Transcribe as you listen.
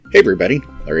Hey everybody,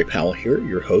 Larry Powell here,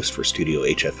 your host for Studio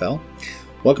HFL.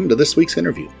 Welcome to this week's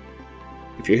interview.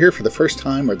 If you're here for the first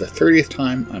time or the 30th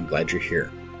time, I'm glad you're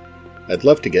here. I'd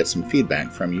love to get some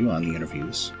feedback from you on the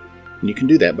interviews, and you can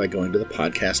do that by going to the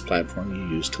podcast platform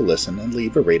you use to listen and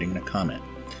leave a rating and a comment.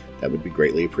 That would be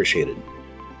greatly appreciated.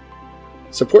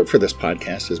 Support for this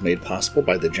podcast is made possible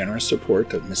by the generous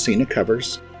support of Messina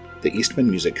Covers, the Eastman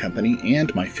Music Company,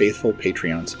 and my faithful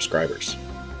Patreon subscribers.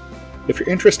 If you're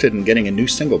interested in getting a new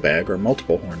single bag or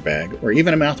multiple horn bag, or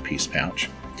even a mouthpiece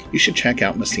pouch, you should check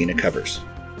out Messina Covers.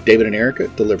 David and Erica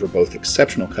deliver both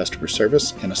exceptional customer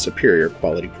service and a superior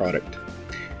quality product.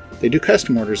 They do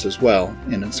custom orders as well,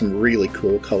 and in some really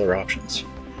cool color options.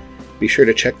 Be sure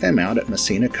to check them out at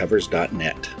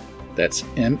messinacovers.net. That's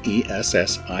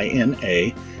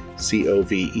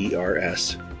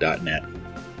messinacovers.net.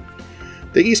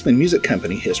 The Eastman Music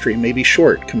Company history may be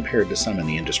short compared to some in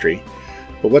the industry,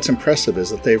 but what's impressive is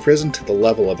that they've risen to the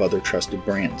level of other trusted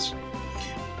brands.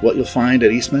 What you'll find at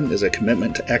Eastman is a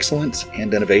commitment to excellence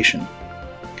and innovation.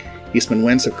 Eastman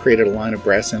Winds have created a line of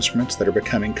brass instruments that are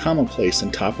becoming commonplace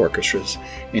in top orchestras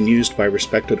and used by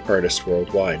respected artists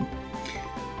worldwide.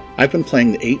 I've been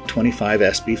playing the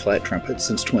 825S B-flat trumpet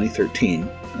since 2013,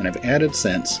 and I've added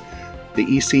since the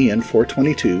ECN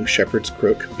 422 Shepherd's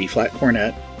Crook B-flat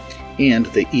cornet and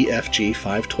the EFG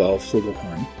 512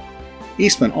 flugelhorn.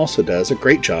 Eastman also does a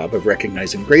great job of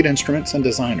recognizing great instruments and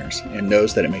designers, and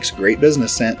knows that it makes great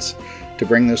business sense to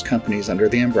bring those companies under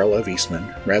the umbrella of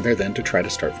Eastman rather than to try to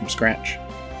start from scratch.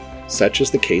 Such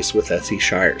is the case with SE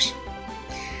Shires.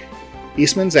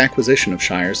 Eastman's acquisition of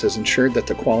Shires has ensured that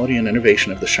the quality and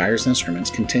innovation of the Shires instruments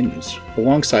continues.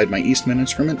 Alongside my Eastman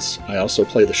instruments, I also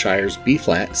play the Shires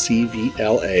B-flat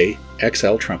CVLA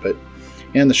XL trumpet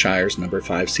and the Shires No.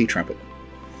 5 C trumpet.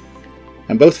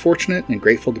 I'm both fortunate and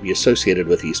grateful to be associated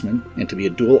with Eastman and to be a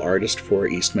dual artist for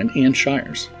Eastman and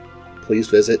Shires. Please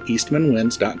visit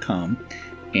eastmanwinds.com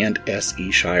and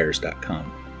seshires.com.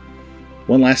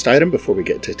 One last item before we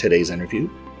get to today's interview.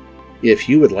 If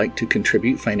you would like to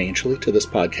contribute financially to this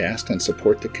podcast and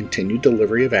support the continued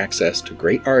delivery of access to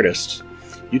great artists,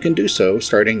 you can do so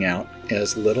starting out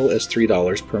as little as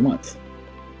 $3 per month.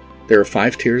 There are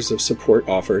 5 tiers of support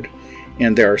offered,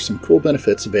 and there are some cool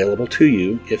benefits available to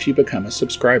you if you become a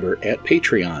subscriber at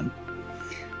Patreon.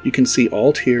 You can see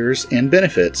all tiers and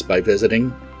benefits by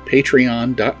visiting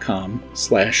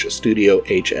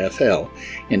patreon.com/studiohfl,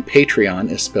 and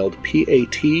Patreon is spelled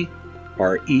Patreon.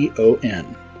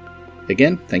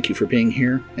 Again, thank you for being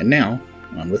here, and now,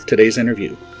 on with today's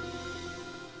interview.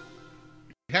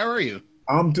 How are you?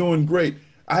 I'm doing great.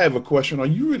 I have a question. Are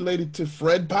you related to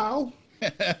Fred Powell?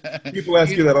 People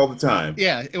ask you that all the time.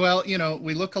 Yeah, well,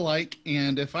 we look alike,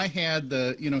 and if I had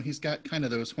he's got kind of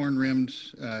those horn-rimmed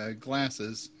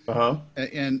glasses,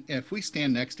 and if we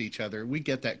stand next to each other, we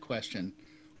get that question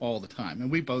all the time,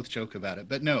 and we both joke about it,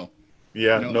 but no.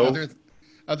 Yeah, no.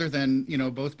 Other than,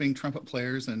 both being trumpet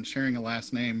players and sharing a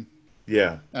last name.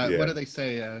 Yeah. What do they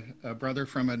say? A brother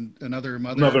from another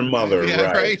mother? Another mother,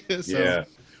 yeah, right. So, yeah.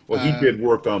 Well, he did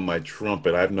work on my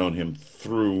trumpet. I've known him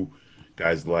through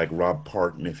guys like Rob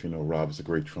Parton, if you know Rob, is a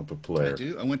great trumpet player. I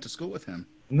do. I went to school with him.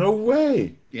 No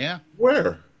way. Yeah.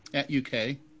 Where? At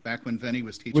UK, back when Vinny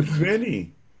was teaching. With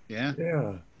Vinny? Yeah.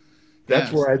 Yeah.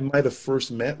 That's where I might have first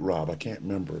met Rob. I can't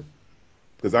remember.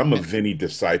 Because I'm a Vinny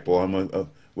disciple. I'm a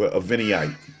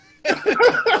Vinnyite.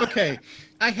 Okay.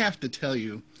 I have to tell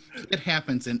you, it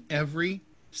happens in every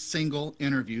single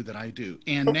interview that I do.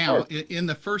 And now, in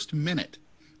the first minute,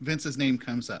 Vince's name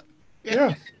comes up.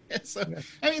 Yeah. So,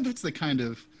 I mean, that's the kind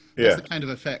of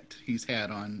effect he's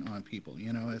had on people.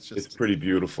 It's pretty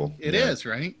beautiful. It is,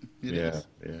 right? It is.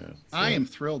 Yeah. So, I am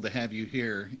thrilled to have you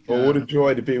here. Well, what a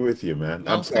joy to be with you, man.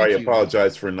 I'm sorry. I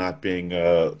apologize for not being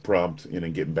prompt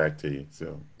and getting back to you.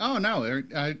 So. Oh no,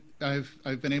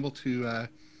 I've been able to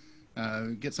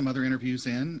get some other interviews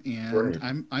in, and right.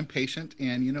 I'm patient,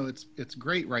 and it's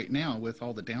great right now with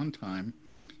all the downtime,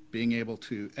 being able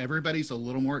to, everybody's a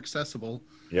little more accessible.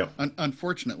 Yeah.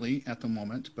 Unfortunately, at the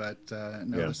moment, but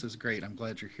this is great. I'm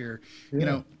glad you're here.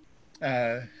 Yeah.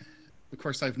 Of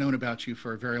course, I've known about you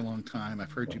for a very long time.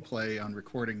 I've heard you play on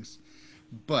recordings,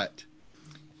 but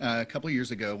a couple of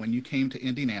years ago, when you came to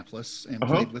Indianapolis and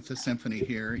played with the symphony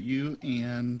here, you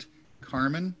and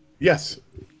Carmen. Yes.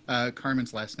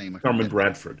 Carmen's last name. Carmen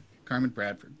Bradford. Carmen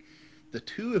Bradford. The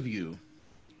two of you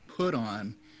put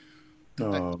on.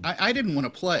 I didn't want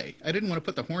to play. I didn't want to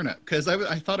put the horn up because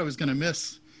I thought I was going to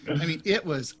miss. I mean, it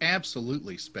was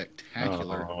absolutely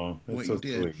spectacular what you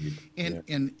did. Sweet.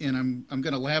 And I'm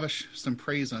going to lavish some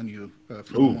praise on you for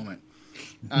a moment.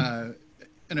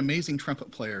 an amazing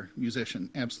trumpet player, musician,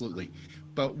 absolutely.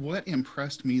 But what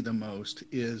impressed me the most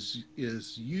is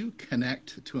you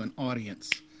connect to an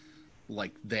audience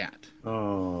like that.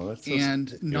 Oh, that's so sweet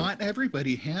And of you. not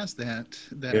everybody has that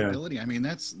Yeah, ability. I mean,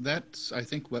 that's I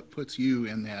think what puts you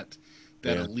in that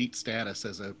yeah. elite status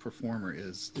as a performer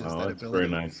is Oh, that that's very ability.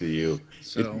 nice of you.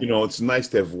 So, It's nice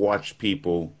to have watched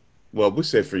people. Well, we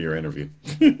say for your interview.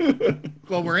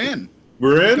 well, we're in.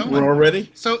 We're We're in. We're going.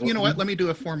 already. So, you know what? Let me do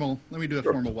a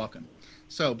Sure. formal welcome.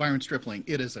 So, Byron Stripling,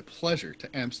 it is a pleasure to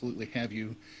absolutely have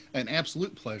you. An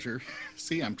absolute pleasure.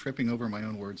 See, I'm tripping over my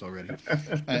own words already.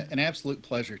 An absolute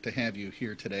pleasure to have you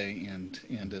here today and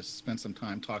to spend some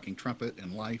time talking trumpet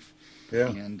and life.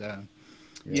 Yeah, And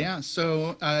yeah. yeah,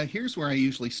 so here's where I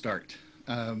usually start.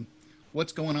 Um,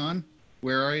 what's going on?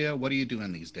 Where are you? What are you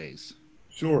doing these days?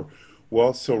 Sure.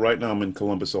 Well, so right now I'm in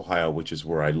Columbus, Ohio, which is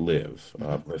where I live. Hmm.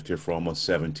 I've lived here for almost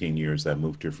 17 years. I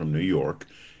moved here from New York,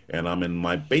 and I'm in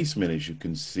my basement, as you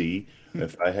can see.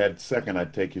 If I had a second,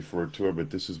 I'd take you for a tour, but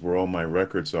this is where all my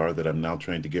records are that I'm now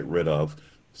trying to get rid of.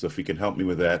 So if you can help me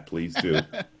with that, please do.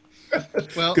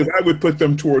 Well, Because I would put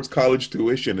them towards college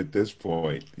tuition at this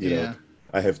point. yeah,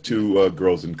 I have yeah, two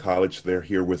girls in college. They're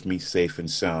here with me, safe and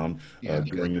sound, yeah.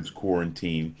 during Good. this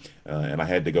quarantine. And I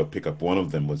had to go pick up one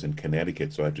of them was in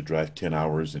Connecticut, so I had to drive 10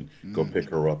 hours and go Mm, pick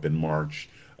her up in March.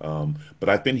 But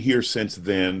I've been here since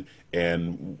then,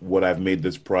 and what I've made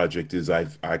this project is I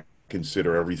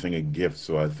consider everything a gift.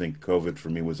 So I think COVID for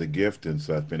me was a gift, and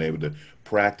so I've been able to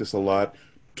practice a lot,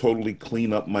 totally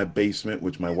clean up my basement,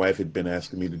 which my wife had been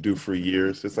asking me to do for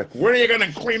years. It's like, when are you going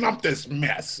to clean up this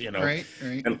mess? right,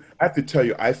 right. And I have to tell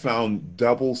you, I found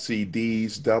double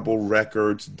CDs, double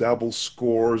records, double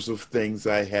scores of things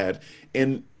I had.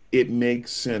 And it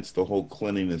makes sense, the whole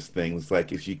cleanliness thing. It's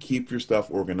like if you keep your stuff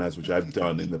organized, which I've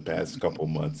done in the past couple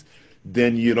months,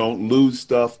 then you don't lose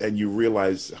stuff and you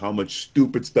realize how much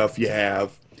stupid stuff you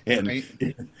have. And Right.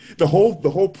 the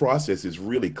whole process is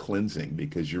really cleansing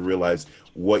because you realize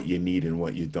what you need and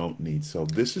what you don't need. So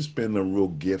this has been a real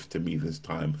gift to me this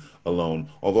time alone.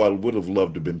 Although I would have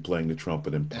loved to have been playing the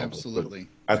trumpet in public, but Absolutely.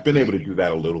 I've been able Agree. to do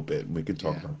that a little bit, and we can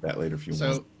talk Yeah. about that later if you want.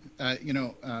 So,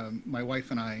 my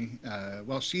wife and I,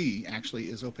 well, she actually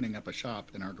is opening up a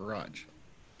shop in our garage.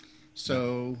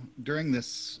 So during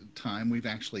this time, we've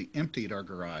actually emptied our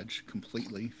garage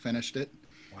completely, finished it.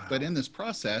 But Wow. in this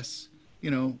process,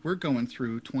 we're going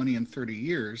through 20 and 30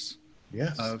 years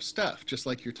Yes. of stuff, just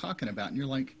like you're talking about. And you're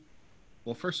like,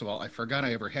 well, first of all, I forgot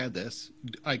I ever had this.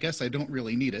 I guess I don't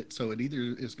really need it. So it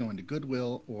either is going to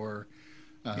Goodwill or,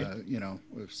 Yeah.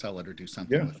 sell it or do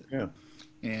something Yeah. with it. Yeah.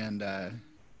 And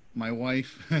my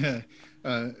wife,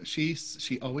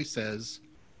 she always says,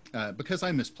 because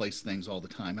I misplace things all the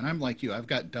time, and I'm like you, I've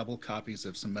got double copies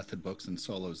of some method books and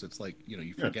solos. It's like you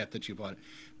Yeah. forget that you bought it,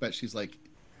 but she's like,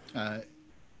 uh,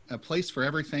 a place for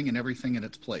everything and everything in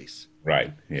its place.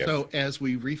 Right. Yes. So as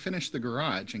we refinished the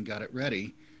garage and got it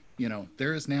ready,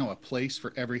 there is now a place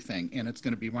for everything, and it's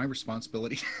going to be my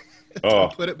responsibility to Oh,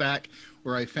 put it back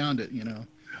where I found it.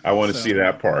 I want to see So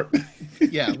that part.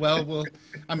 yeah, well,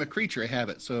 I'm a creature of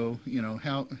habit, so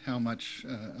how much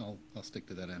I'll stick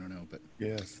to that. I don't know, but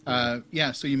Yes. Yes.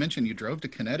 yeah. So you mentioned you drove to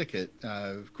Connecticut.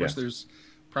 Of course, Yes. there's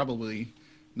probably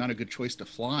not a good choice to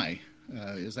fly.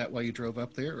 Is that why you drove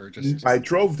up there, or just? I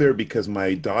drove there because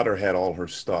my daughter had all her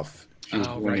stuff. She was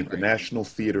Oh, going right, at the right. National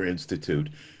Theater Institute.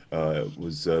 It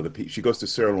was she goes to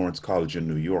Sarah Lawrence College in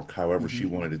New York. However, she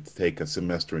Mm-hmm, wanted to take a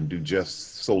semester and do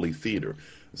just solely theater.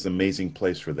 It's an amazing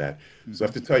place for that. So I mm-hmm.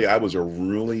 have to tell you, I was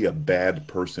a bad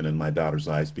person in my daughter's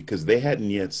eyes because they hadn't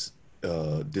yet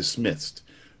dismissed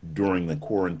during the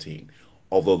quarantine.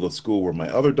 Although the school where my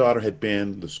other daughter had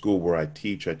been, the school where I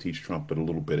teach trumpet a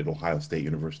little bit at Ohio State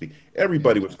University, Yeah.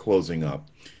 everybody was closing up.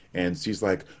 And she's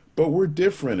like, but we're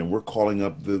different. And we're calling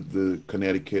up the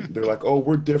Connecticut. They're like, oh,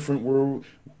 we're different. We're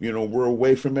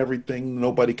away from everything.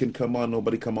 Nobody can come on,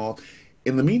 nobody come off.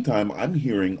 In the meantime, I'm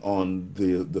hearing on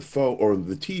the phone or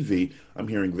the TV, I'm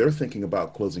hearing they're thinking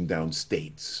about closing down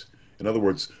states. In other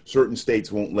words, certain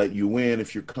states won't let you in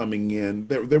if you're coming in.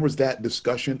 There was that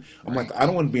discussion. I'm like, Right. I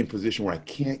don't want to be in a position where I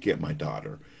can't get my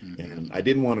daughter. Mm-hmm. And I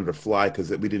didn't want her to fly because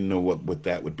we didn't know what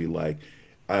that would be like.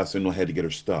 I also know I had to get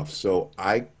her stuff. So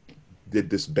I did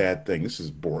this bad thing. This is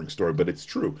a boring story, but it's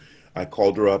true. I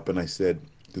called her up and I said,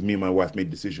 because me and my wife made a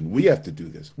decision, we have to do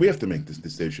this. We have to make this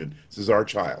decision. This is our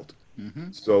child.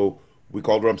 Mm-hmm. So we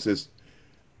called her up and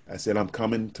I said, I'm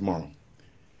coming tomorrow.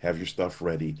 Have your stuff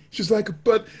ready. She's like,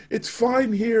 but it's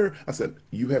fine here. I said,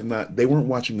 you have not, they weren't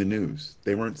watching the news.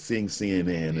 They weren't seeing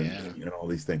CNN Yeah. and all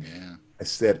these things. Yeah. I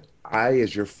said, I,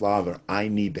 as your father, I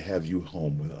need to have you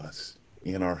home with us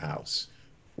in our house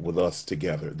with us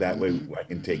together. That way Mm-hmm. I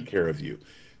can Mm-hmm. take care of you.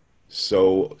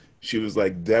 So she was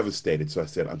like devastated. So I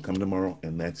said, I'm coming tomorrow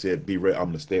and that's it. Be ready. I'm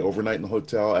going to stay overnight in the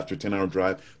hotel after a 10-hour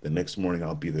drive. The next morning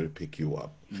I'll be there to pick you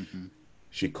up. Hmm.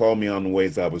 She called me on the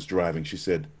ways I was driving. She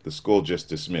said, the school just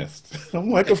dismissed. I'm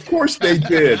like, of course they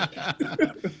did.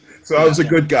 So I was a Yeah,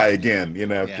 good guy again,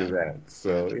 after yeah, that. yeah,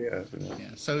 So yeah. yeah.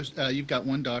 So you've got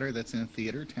one daughter that's in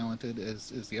theater, talented. Is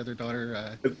the other daughter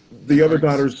in The the other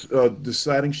arts? daughter's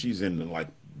deciding she's in like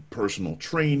personal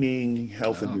training,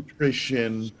 health and Oh,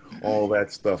 nutrition, all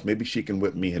that stuff. Maybe she can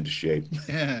whip me into shape.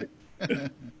 yeah.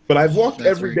 But I've walked That's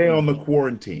every very day cool. on the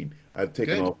quarantine. I've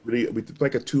taken Good. off we did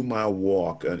like a 2-mile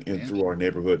walk in Yeah. through our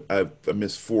neighborhood. I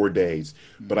missed 4 days,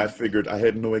 but I Hmm. figured I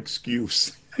had no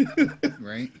excuse.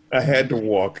 Right. I had Right. to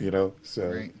walk. So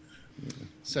Right.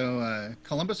 So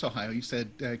Columbus, Ohio. You said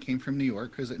came from New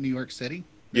York. Was it New York City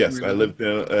that you yes, were I living?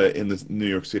 lived in the New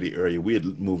York City area. We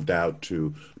had moved out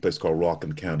to a place called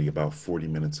Rockland County, about 40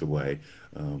 minutes away.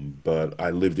 But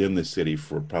I lived in the city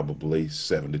for probably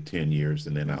 7 to 10 years,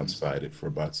 and then Hmm. outside it for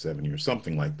about 7 years,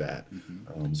 something like that.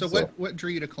 Hmm. Um, So so what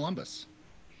drew you to Columbus?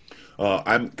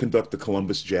 I conduct the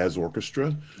Columbus Jazz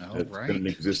Orchestra. Oh, It's been in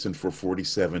right. existence for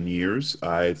 47 years.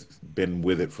 I've been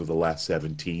with it for the last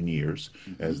 17 years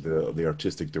Hmm. as the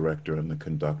artistic director and the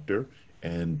conductor.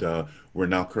 And we're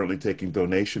now currently taking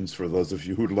donations for those of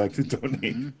you who'd like to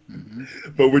donate. Hmm. Hmm.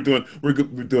 But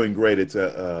we're doing great. It's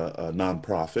a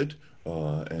nonprofit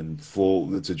and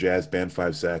full. It's a jazz band,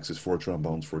 5 saxes, 4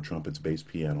 trombones, 4 trumpets, bass,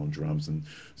 piano, and drums. And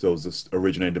so it's just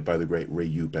originated by the great Ray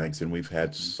Eubanks. And we've had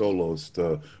Hmm. soloists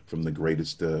from the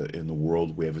greatest in the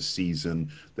world. We have a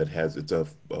season that has it's a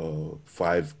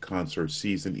 5 concert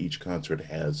season. Each concert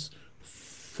has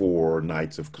 4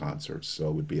 nights of concerts. So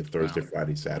it would be a Thursday, Wow.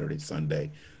 Friday, Saturday,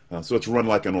 Sunday. So it's run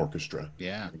like an orchestra.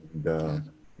 Yeah. And, Yeah.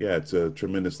 yeah, it's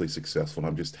tremendously successful. And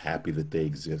I'm just happy that they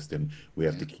exist, and we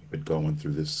have Yeah. to keep it going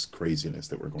through this craziness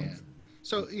that we're going Yeah.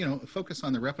 So, focus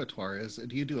on the repertoire.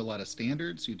 Do you do a lot of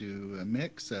standards? You do a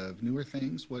mix of newer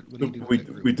things? What do you through. do with We that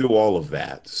group? we do all of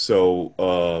that.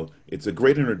 So it's a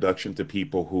great introduction to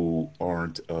people who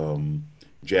aren't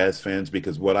jazz fans,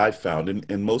 because what I found,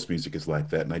 and most music is like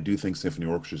that, and I do think symphony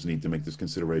orchestras need to make this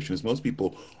consideration, is most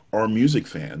people are music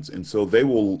fans, and so they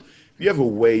will. If you have a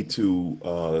way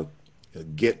to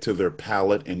get to their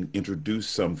palate and introduce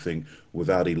something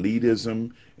without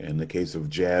elitism. In the case of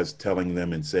jazz, telling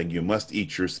them and saying, you must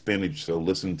eat your spinach, so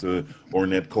listen to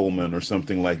Ornette Coleman or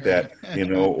something like Right.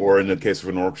 that. Or in the case of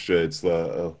an orchestra, it's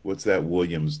what's that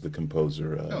Williams, the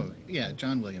composer? Oh, yeah,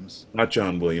 John Williams. Not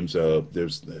John Williams.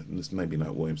 There's this maybe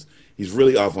not Williams. He's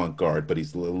really avant-garde, but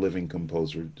he's a living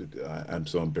composer. I'm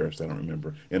so embarrassed I don't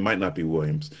remember. It might not be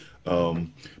Williams,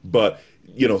 but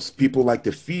people like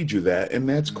to feed you that, and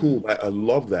that's Mm, cool. I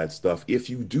love that stuff. If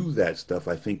you do that stuff,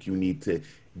 I think you need to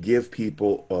give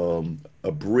people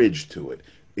a bridge to it.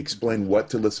 Explain what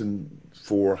to listen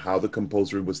for, how the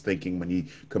composer was thinking when he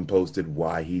composed it,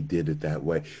 why he did it that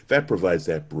way. That provides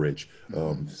that bridge.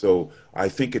 mm-hmm. So I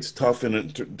think it's tough in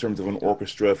terms of an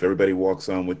orchestra. If everybody walks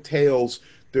on with tails,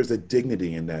 there's a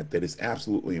dignity in that is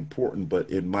absolutely important, but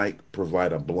it might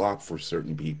provide a block for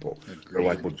certain people. They're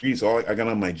like, well, Agreed. geez, all I got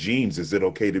on my jeans. Is it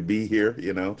okay to be here?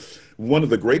 One of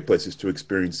the great places to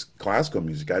experience classical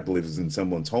music, I believe, is in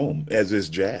someone's home, as is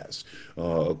jazz.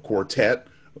 A quartet,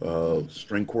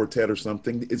 string quartet or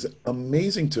something. It's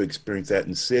amazing to experience that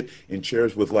and sit in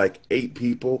chairs with like 8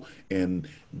 people. And,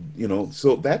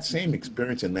 so that same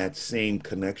experience and that same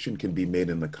connection can be made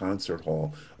in the concert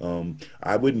hall.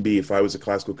 I wouldn't be, if I was a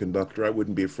classical conductor, I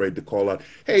wouldn't be afraid to call out,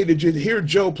 hey, did you hear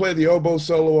Joe play the oboe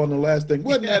solo on the last thing?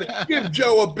 Wasn't that it? Give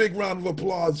Joe a big round of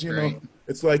applause. Right.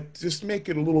 It's like just make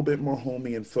it a little bit more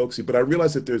homey and folksy. But I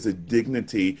realize that there's a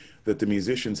dignity that the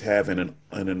musicians have and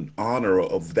an honor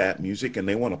of that music, and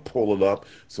they want to pull it up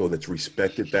so that's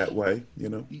respected that way.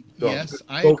 So Yes,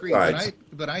 I both agree, but sides.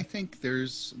 I think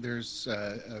there's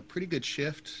a pretty good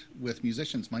shift with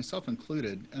musicians, myself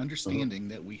included, Uh-huh. understanding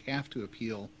that we have to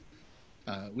appeal.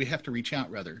 We have to reach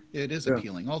out. Rather, it is Yeah.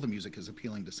 appealing. All the music is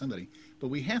appealing to somebody, but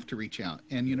we have to reach out.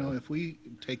 And Yeah. if we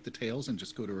take the tails and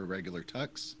just go to a regular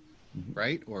tux, Mhm.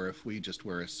 right, or if we just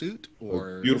wear a suit, A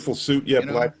or beautiful suit, yeah, you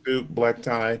know, black suit, black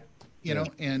tie. Yeah.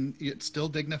 and it's still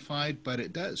dignified, but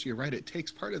it does. You're right. It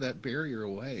takes part of that barrier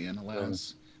away and Yeah.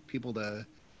 allows people to,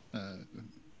 uh,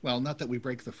 well, not that we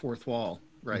break the fourth wall,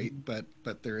 right? Mhm.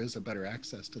 But there is a better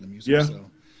access to the music. Yeah. So,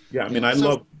 Yeah, I mean, Yeah. I So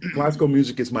love classical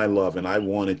music is my love, and I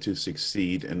wanted to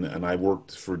succeed, and I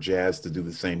worked for jazz to do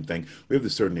the same thing. We have the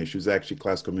certain issues. Actually,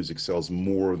 classical music sells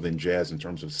more than jazz in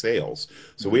terms of sales,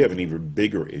 so we mhm. have an even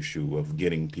bigger issue of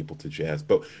getting people to jazz.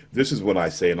 But this is what I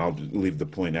say, and I'll leave the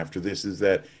point after this: is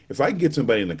that if I can get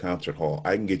somebody in the concert hall,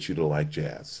 I can get you to like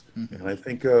jazz, and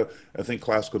Mhm. I think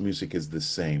classical music is the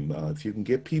same. If you can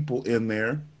get people in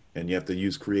there, and you have to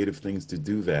use creative things to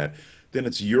do that, then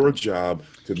it's your job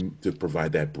to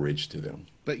provide that bridge to them.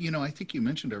 But I think you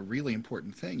mentioned a really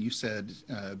important thing. You said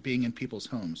being in people's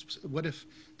homes. What if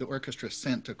the orchestra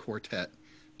sent a quartet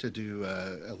to do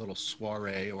a little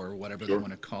soiree or whatever they Sure.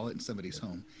 want to call it in somebody's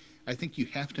home? I think you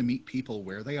have to meet people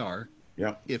where they are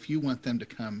Yeah. if you want them to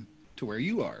come to where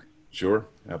you are. Sure.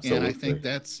 And I think Absolutely.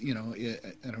 that's,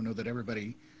 I don't know that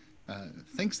everybody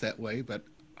thinks that way, but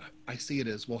I see it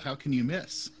as, well, how can you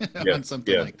miss Yeah. on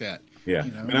something Yeah. like that? Yeah.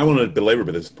 You I know? mean, I want to belabor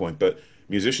this point, but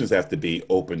musicians have to be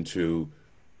open to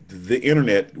the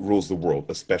internet rules the world,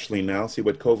 especially now. See,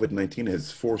 what COVID-19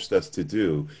 has forced us to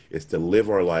do is to live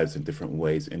our lives in different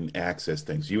ways and access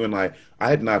things. You and I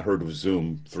had not heard of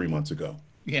Zoom 3 months ago.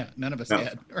 Yeah, none of us Now,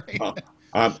 had, right?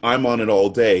 uh, I'm on it all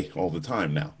day, all the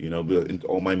time now. Hmm.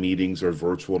 All my meetings are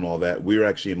virtual and all that. We're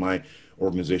actually in my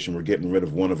organization. We're getting rid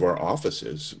of one of our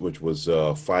offices, which was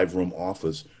a 5-room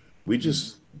office. We Hmm.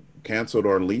 just canceled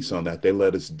our lease on that. They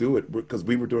let us do it because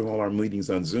we were doing all our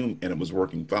meetings on Zoom and it was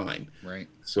working fine. Right.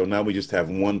 So now we just have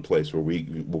one place where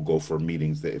we will go for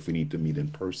meetings that if we need to meet in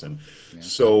person. Yeah.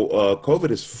 So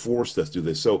COVID has forced us to do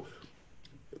this. So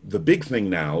the big thing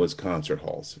now is concert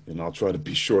halls, and I'll try to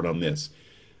be short on this.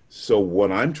 So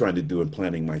what I'm trying to do in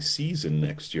planning my season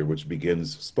next year, which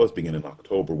begins supposed to begin in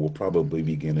October, will probably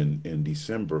begin in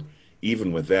December.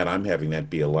 Even with that, I'm having that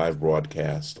be a live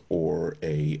broadcast or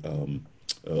a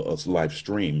live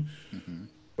stream. Hmm.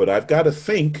 But I've got to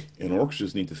think, and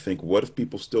orchestras need to think, what if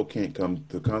people still can't come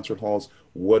to concert halls?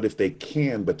 What if they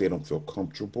can, but they don't feel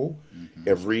comfortable? Hmm.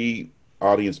 Every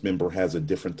audience member has a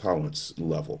different tolerance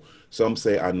level. Some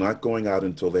say, I'm not going out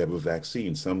until they have a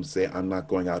vaccine. Some say, I'm not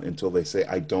going out until they say,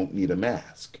 I don't need a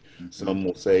mask. Hmm. Some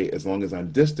will say, as long as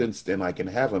I'm distanced, then I can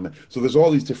have them. So there's all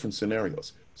these different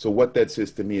scenarios. So what that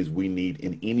says to me is we need,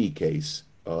 in any case,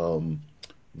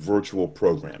 virtual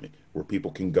programming where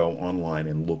people can go online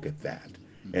and look at that.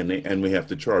 Hmm. And we have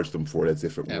to charge them for it as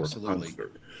if it were a Absolutely.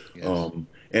 concert. Yes.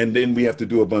 And then we have to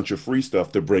do a bunch of free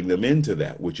stuff to bring them into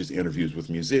that, which is interviews with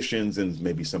musicians and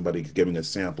maybe somebody giving a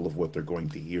sample of what they're going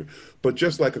to hear. But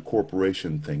just like a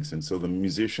corporation thinks, and so the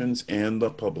musicians and the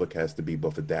public has to be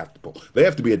both adaptable. They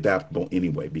have to be adaptable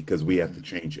anyway because we have to Hmm.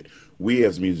 change it. We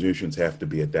as musicians have to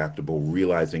be adaptable,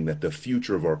 realizing that the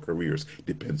future of our careers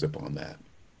depends upon that.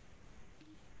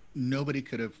 Nobody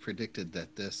could have predicted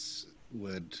that this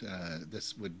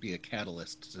would be a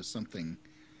catalyst to something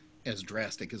as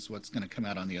drastic as what's going to come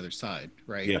out on the other side,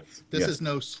 right? Yes, This yes. is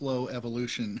no slow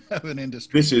evolution of an This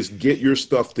industry. is get your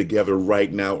stuff together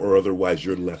right now, or otherwise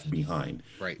you're left behind.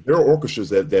 Right. There are orchestras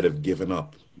that have given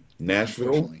up. Nashville,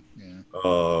 Unfortunately. Yeah.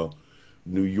 uh,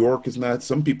 New York is not.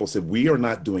 Some people said we are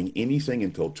not doing anything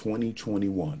until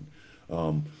 2021.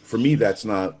 For me, that's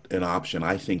not an option.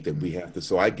 I think that we have to.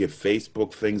 So I give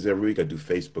Facebook things every week. I do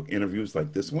Facebook interviews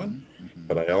like this one, Hmm. Hmm.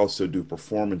 but I also do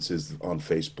performances on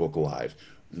Facebook Live.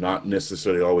 Not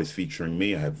necessarily always featuring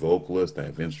me. I have vocalists, I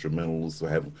have instrumentalists.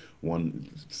 I have one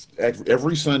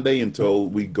every Sunday until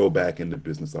we go back into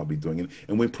business. I'll be doing it,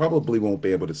 and we probably won't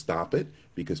be able to stop it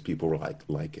because people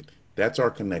like it. That's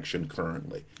our connection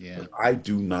currently. Yeah. But I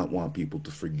do not want people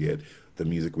to forget the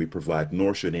music we provide,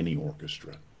 nor should any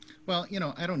orchestra. Well,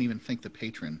 I don't even think the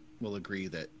patron will agree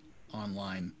that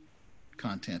online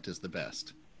content is the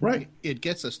best. Right. It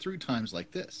gets us through times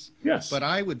like this. Yes. But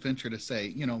I would venture to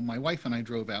say, my wife and I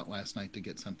drove out last night to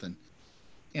get something,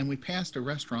 and we passed a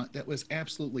restaurant that was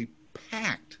absolutely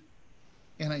packed.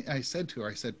 And I said to her,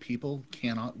 I said, people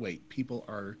cannot wait. People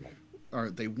are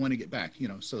they want to get back,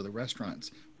 so the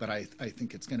restaurants. But I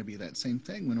think it's going to be that same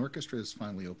thing when orchestras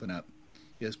finally open up,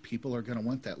 is people are going to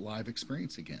want that live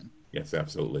experience again. Yes,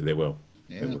 absolutely. They will.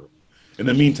 They Yeah. will. In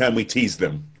the meantime, we tease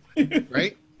them.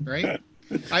 Right. Right.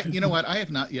 You know what? I have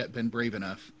not yet been brave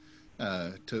enough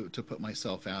to put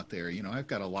myself out there. I've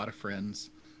got a lot of friends.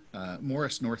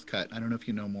 Morris Northcutt. I don't know if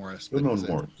you know Morris, Still but no he's a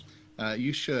more.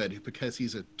 you should, because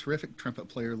he's a terrific trumpet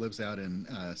player. Lives out in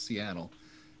Seattle,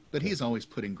 but he's always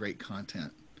putting great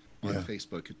content on Yeah.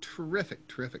 Facebook. A terrific,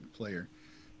 terrific player.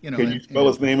 Can you spell And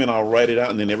his name and I'll write it out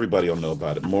and then everybody will know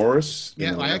about it. Morris and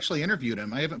yeah, then I actually interviewed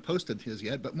him. I haven't posted his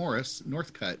yet, but Morris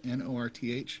Northcutt,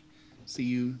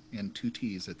 Northcu, and two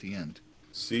T's at the end.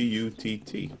 Cutt.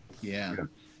 Yeah, Yeah.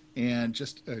 and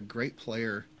just a great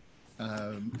player.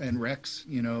 And Rex,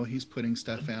 he's putting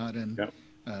stuff out, and Yeah.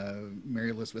 Mary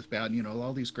Elizabeth Bowden,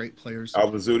 all these great players,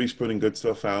 Alvazuti's putting good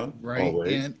stuff out right?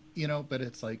 always. And but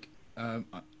it's like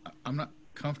I'm not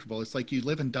comfortable. It's like you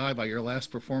live and die by your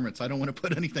last performance. I don't want to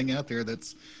put anything out there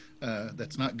that's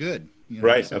not good,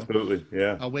 Right, So absolutely.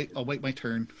 Yeah. I'll wait my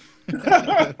turn.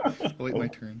 I'll wait my Oh,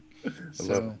 turn. I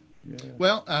love So, it. Yeah.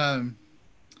 well,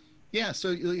 yeah.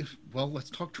 So, well, let's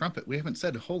talk trumpet. We haven't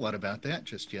said a whole lot about that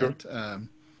just Sure. yet.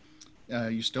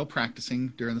 You're still practicing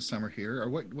during the summer here, or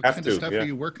what Have kind of to, stuff are yeah.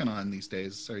 you working on these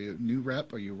days? Are you new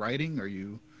rep? Are you writing? Are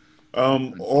you?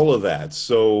 All of that.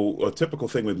 So a typical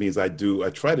thing with me is I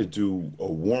try to do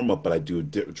a warm up, but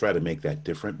try to make that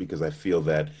different because I feel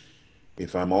that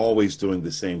if I'm always doing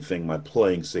the same thing, my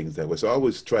playing sings that way. So I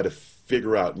always try to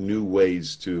figure out new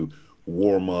ways to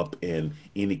warm up in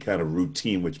any kind of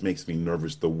routine, which makes me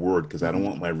nervous, the word, because I don't Mm-hmm,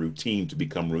 want my routine to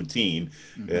become routine.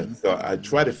 mm-hmm, So I mm-hmm,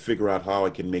 try to figure out how I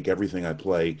can make everything I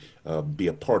play be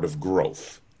a part of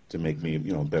growth to make me,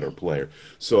 a better player.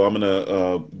 So I'm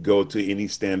gonna go to any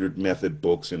standard method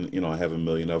books, and I have a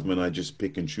million of them, and I just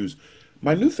pick and choose.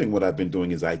 My new thing, what I've been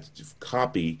doing is I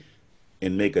copy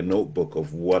and make a notebook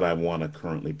of what I want to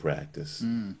currently practice.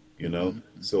 mm-hmm,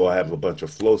 So mm-hmm. I have a bunch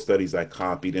of flow studies I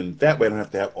copied, and that way I don't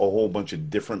have to have a whole bunch of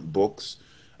different books,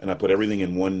 and I put everything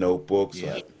in one notebook. So I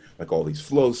Yeah, have like all these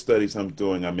flow studies I'm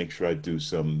doing. I make sure I do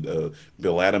some.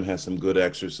 Bill Adam has some good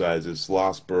exercises.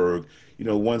 Schlossberg,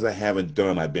 ones I haven't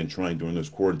done. I've been trying during this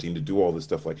quarantine to do all this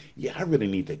stuff. Like, yeah, I really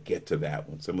need to get to that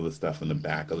one. Some of the stuff in the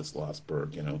back of the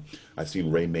Schlossberg. I've seen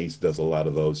Ray Mace does a lot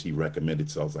of those. He recommended,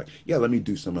 so I was like, yeah, let me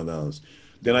do some of those.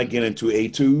 Then I get into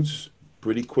etudes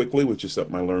pretty quickly, which is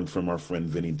something I learned from our friend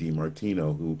Vinny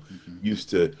DiMartino, who mm-hmm, used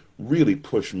to really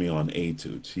push me on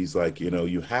etudes. He's like,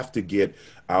 you have to get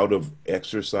out of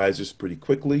exercises pretty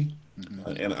quickly.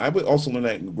 mm-hmm. And I would also learn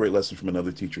that great lesson from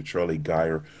another teacher, Charlie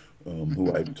Geyer,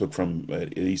 who I took from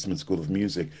at Eastman School of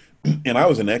Music. And I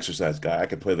was an exercise guy. I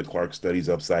could play the Clark Studies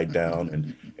upside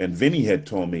down, and Vinny had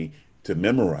told me to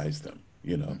memorize them.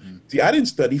 Mm-hmm. See, I didn't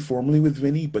study formally with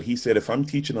Vinny, but he said if I'm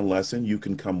teaching a lesson, you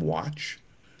can come watch.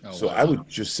 Oh So I wow. would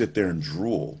just sit there and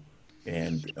drool.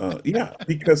 And yeah,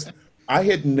 because I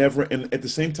had never, and at the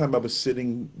same time, I was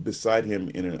sitting beside him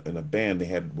in a band. They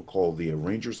had what called the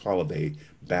Rangers Holiday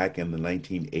back in the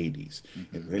 1980s.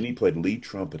 And Mm-hmm. then he played lead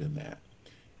trumpet in that.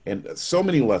 And so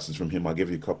many lessons from him. I'll give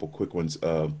you a couple quick ones.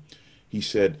 He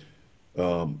said,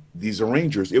 these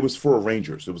arrangers, it was for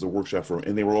arrangers. It was a workshop for,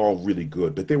 and they were all really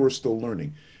good, but they were still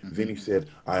learning. Then Mm-hmm. he said,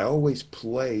 I always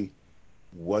play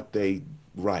what they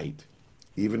write,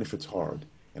 even if it's hard,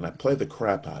 and I play the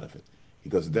crap out of it. He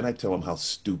goes, then I tell them how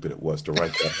stupid it was to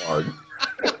write that hard.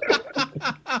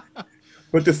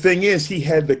 But the thing is, he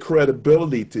had the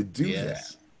credibility to do that,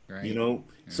 Yes. you Right. know?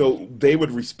 Right. So they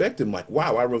would respect him like,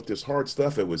 wow, I wrote this hard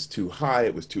stuff. It was too high.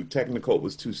 It was too technical. It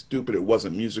was too stupid. It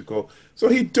wasn't musical. So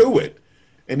he'd do it.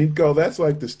 And he'd go, that's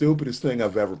like the stupidest thing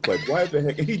I've ever played. Why the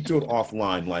heck? And he'd do it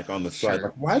offline, like on the side.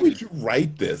 Like, Sure. why would Sure. you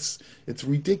write this? It's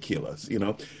ridiculous.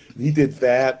 He did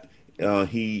that.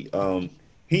 He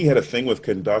had a thing with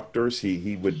conductors.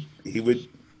 He would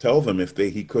tell them if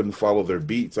he couldn't follow their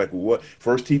beats. Like what?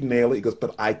 First he'd nail it. He goes,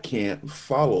 but I can't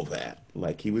follow that.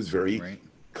 Like he was very Right.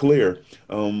 clear.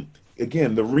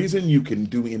 Again, the reason you can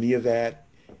do any of that,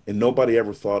 and nobody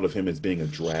ever thought of him as being a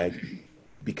drag,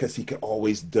 because he could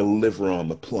always deliver on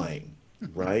the playing,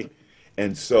 right?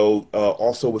 And so,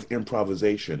 also with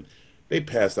improvisation, they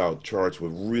passed out charts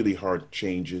with really hard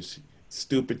changes,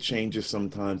 stupid changes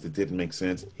sometimes that didn't make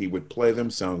sense. He would play them,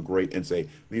 sound great, and say,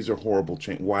 "These are horrible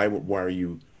changes. Why are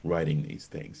you writing these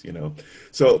things?"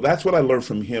 So that's what I learned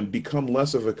from him. Become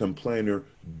less of a complainer.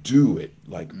 Do it,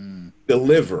 like Mm.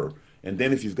 deliver. And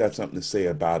then if you've got something to say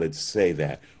about it, say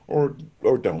that, or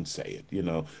don't say it.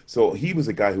 So he was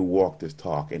a guy who walked his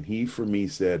talk, and he for me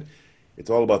said it's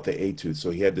all about the etudes. So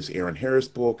he had this Aaron Harris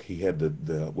book. He had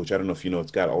the which I don't know if you know,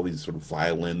 it's got all these sort of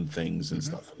violin things and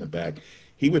Mm-hmm. stuff in the Mm-hmm. back.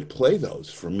 He would play those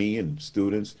for me and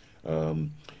students.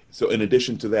 So in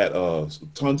addition to that,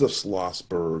 tons of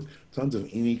Schlossberg, tons of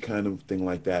any kind of thing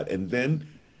like that, and then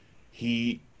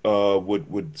he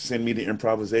would send me the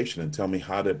improvisation and tell me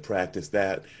how to practice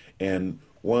that. And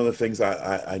one of the things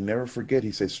I never forget,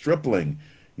 he says, Stripling,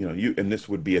 and this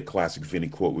would be a classic Vinny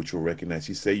quote, which you'll recognize.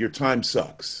 He said, "Your time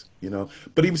sucks."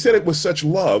 But he said it with such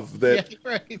love Yeah. that,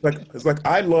 Right. like, it's like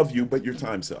I love you, but your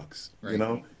time sucks. Right.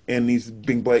 And he's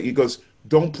being blatant. He goes,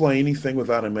 "Don't play anything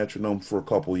without a metronome for a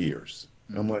couple years."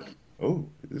 I'm Mm-hmm. like, "Oh,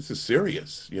 this is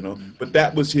serious." Mm-hmm. But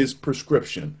that was his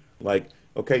prescription. Like,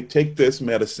 okay, take this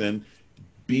medicine,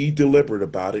 be deliberate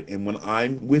about it, and when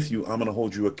I'm with you, I'm going to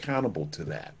hold you accountable to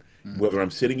that. whether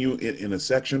I'm sitting you in a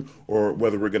section or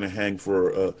whether we're going to hang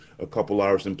for a couple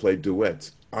hours and play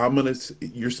duets.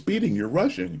 You're speeding, you're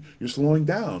rushing, you're slowing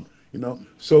down, you know?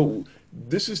 So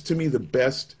this is to me the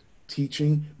best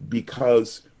teaching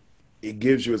because it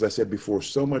gives you, as I said before,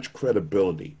 so much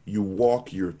credibility. You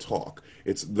walk your talk.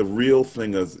 It's the real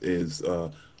thing is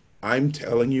I'm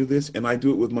telling you this, and I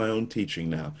do it with my own teaching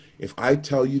now. If I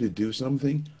tell you to do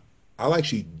something, I'll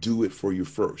actually do it for you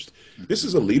first. This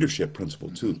is a leadership principle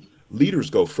too.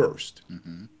 Leaders go first,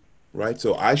 right?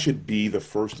 So I should be the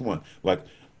first one. Like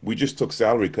we just took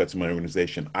salary cuts in my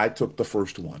organization. I took the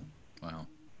first one, Wow.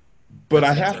 but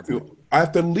That's admirable. I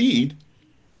have to lead.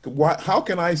 Why, how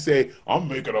can I say I'm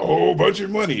making a whole bunch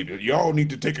of money that y'all need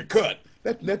to take a cut?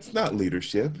 That's not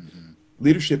leadership.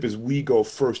 Leadership is we go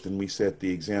first and we set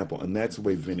the example, and that's the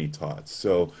way Vinny taught.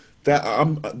 So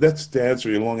that's the answer,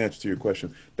 your long answer to your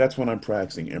question. That's when I'm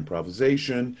practicing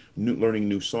improvisation, learning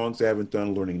new songs I haven't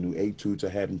done, learning new etudes I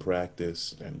hadn't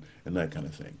practiced, and that kind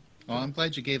of thing. Well, I'm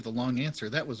glad you gave the long answer.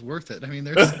 That was worth it. I mean,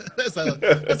 that's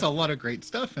a lot of great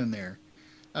stuff in there.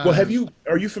 Well, Um,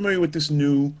 are you familiar with this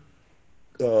new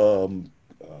um,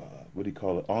 what do you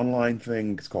call it? Online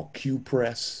thing. It's called Q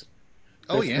Press.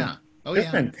 oh yeah. Oh They're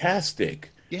yeah.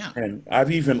 fantastic. Yeah. And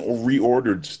I've even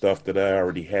reordered stuff that I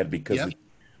already had because Yep.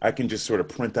 I can just sort of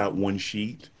print out one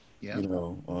sheet, Yep.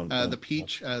 The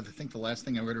peach. I think the last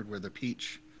thing I ordered were the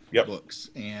peach yep. books,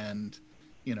 and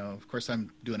of course,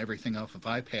 I'm doing everything off of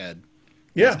iPad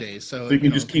these Yeah. days. So So you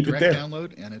can just keep it direct there.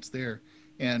 download, and it's there.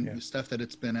 Yeah. And stuff that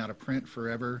it's been out of print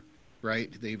forever,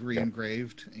 right? They've Yeah.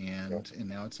 re-engraved, Yeah. and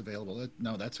now it's available.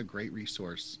 No, that's a great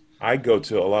resource. I go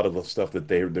to a lot of the stuff that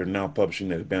they're now publishing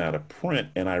that have been out of print,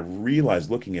 and I realized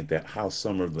looking at that how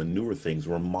some of the newer things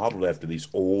were modeled after these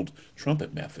old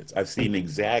trumpet methods. I've seen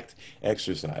exact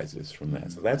exercises from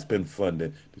that, so that's been fun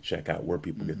to check out where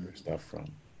people get their stuff from.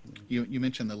 You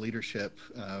mentioned the leadership.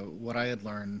 What I had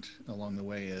learned along the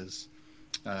way is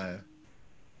uh,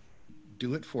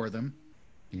 do it for them,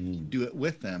 Mm, do it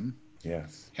with them,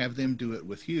 yes, have them do it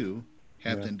with you,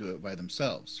 have yeah, them do it by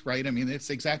themselves, right? I mean, it's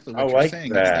exactly I what you're like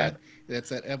saying. that. That's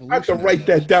that I have to evolution write of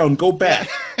that down. Go yeah. back.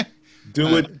 Do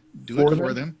uh, it do it for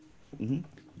for them. them, Hmm.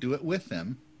 do it with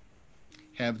them,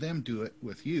 have them do it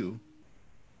with you,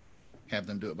 have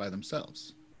them do it by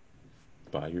themselves.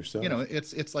 By yourself.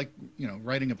 It's like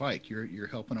riding a bike. You're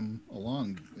helping them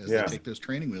along as they Yeah, take those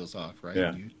training wheels off, right?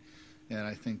 yeah, And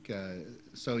I think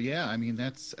so. Yeah, I mean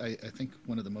that's I think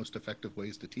one of the most effective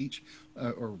ways to teach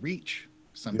or reach yeah.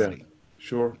 somebody.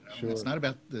 Sure, It's sure. not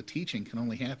about the teaching can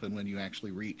only happen when you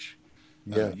actually reach.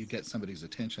 You Yes. get somebody's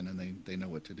attention and they know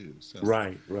what to do. So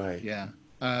Right, right. yeah,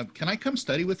 can I come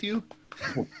study with you?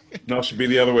 No, it should be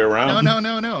the other way No, around. no,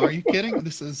 no, no. Are you kidding?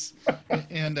 This is,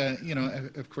 and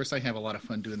of course, I have a lot of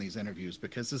fun doing these interviews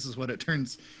because this is what it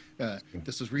turns.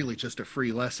 This is really just a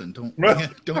free lesson. Don't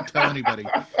don't tell anybody,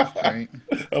 right?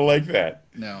 I like that.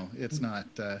 No, it's not.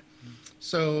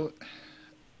 So,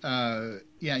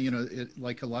 yeah,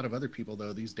 like a lot of other people,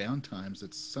 though, these downtimes,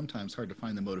 it's sometimes hard to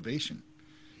find the motivation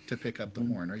to pick up the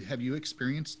horn. Have you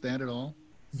experienced that at all?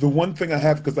 The one thing I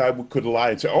have, because could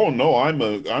lie and say, "Oh no, I'm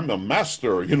a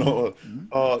master," you know.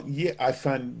 Mhm. Yeah, I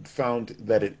found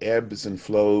that it ebbs and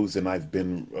flows, and I've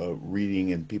been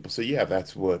reading, and people say, "Yeah,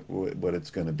 that's what it's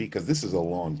going to be," because this is a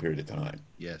long period of time.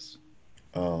 Yes.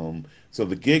 So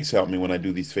the gigs help me when I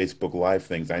do these Facebook Live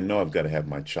things. I know I've got to have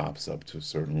my chops up to a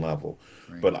certain level,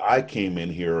 Right. but I came in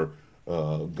here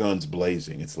guns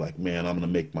blazing. It's like, man, I'm gonna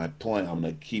make my plan. I'm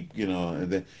gonna keep,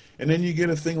 and then you get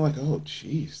a thing like, oh,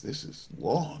 geez, this is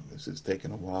long. This is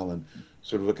taking a while, and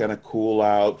sort of kind of cool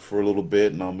out for a little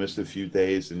bit, and I'll miss a few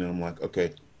days, and then I'm like,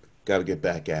 okay, got to get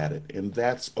back at it, and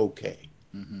that's okay.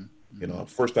 Hmm. At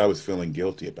first I was feeling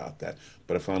guilty about that,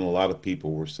 but I found a lot of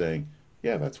people were saying,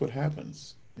 yeah, that's what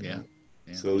happens. Yeah.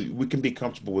 Yeah. So we can be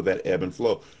comfortable with that ebb and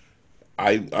flow.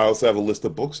 I also have a list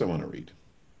of books I want to read.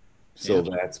 So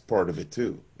Yeah. that's part of it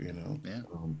too. Yeah.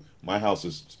 My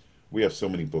house we have so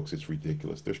many books, it's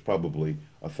ridiculous. There's probably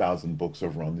 1,000 books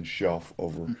over on the shelf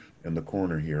over in the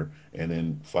corner here, and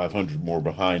then 500 more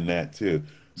behind that too.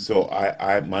 So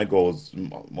Hmm. my goal is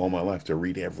all my life to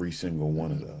read every single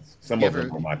one of those. Some Do you of ever?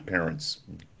 them are my parents,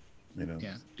 you know.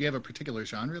 Yeah. Do you have a particular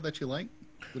genre that you like?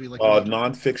 What do you like to read?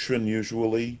 Nonfiction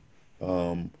usually.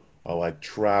 Um, I like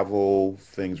travel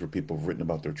things where people have written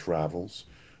about their travels.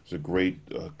 There's a great,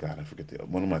 God, I forget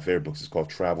one of my favorite books is called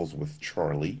Travels with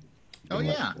Charlie. You Oh can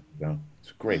write yeah. it down. It's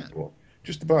a Yeah. great book.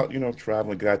 Just about,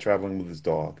 traveling, guy traveling with his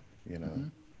dog. Hmm.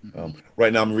 Hmm.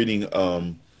 Right now I'm reading,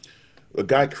 a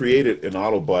guy created an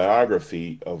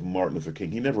autobiography of Martin Luther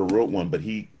King. He never wrote one, but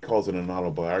he calls it an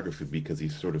autobiography because he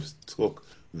sort of took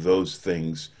those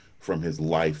things from his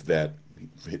life that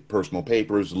personal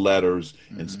papers, letters,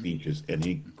 and Mm-hmm. speeches, and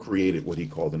he created what he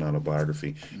called an autobiography,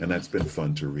 and Mm-hmm. that's been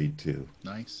fun to read too.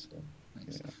 Nice,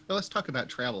 nice. Yeah. Well, let's talk about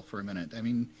travel for a minute. I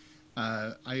mean,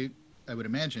 I would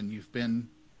imagine you've been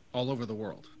all over the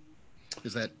world.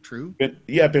 Is that true?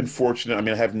 Yeah, I've been fortunate. I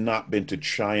mean, I have not been to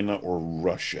China or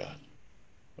Russia,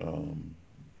 um,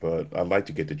 but I'd like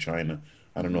to get to China.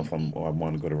 I don't know Mm-hmm. if I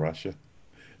want to go to Russia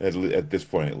at this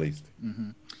point, at least. Mm-hmm.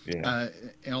 Yeah.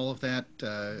 All of that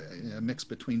a mix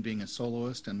between being a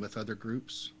soloist and with other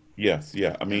groups. Yes.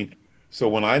 Yeah. I Yeah. mean, so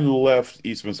when I left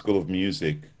Eastman School of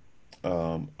Music,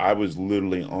 I was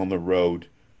literally on the road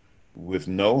with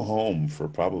no home for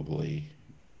probably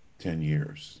 10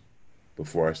 years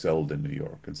before I settled in New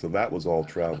York. And so that was all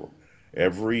travel.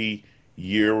 Every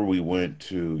year we went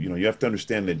to, you have to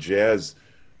understand that jazz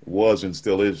was and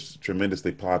still is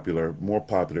tremendously popular, more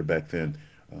popular back then.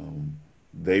 Um,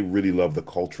 they really loved the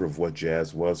culture of what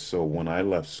jazz was. So when I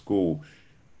left school,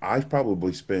 I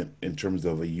probably spent, in terms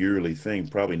of a yearly thing,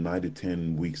 probably 9 to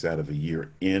 10 weeks out of a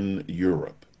year in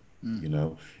Europe, Mm-hmm. you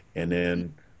know, and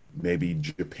then maybe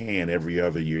Japan every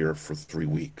other year for 3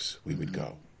 weeks we would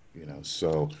Mm-hmm. go,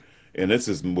 So, and this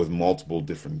is with multiple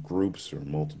different groups or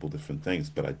multiple different things,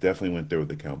 but I definitely went there with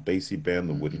the Count Basie Band,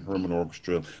 the Woody Mm-hmm. Herman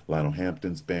Orchestra, Lionel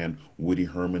Hampton's band, Woody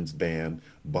Herman's band,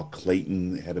 Buck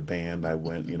Clayton had a band. I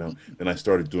went, then I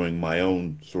started doing my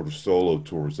own sort of solo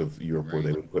tours of Europe where Right.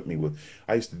 they would put me with,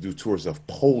 I used to do tours of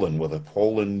Poland with a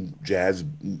Poland jazz,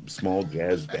 small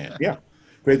jazz band. Yeah.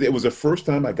 Crazy. It was the first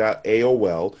time I got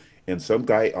AOL, and some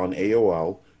guy on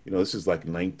AOL, this is like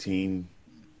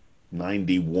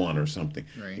 1991 or something,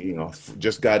 Right.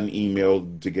 just got an email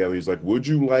together. He's like, "Would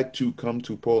you like to come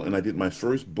to Poland?" And I did my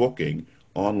first booking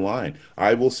online.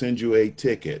 I will send you a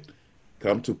ticket.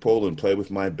 Come to Poland, play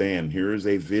with my band. Here is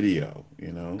a video.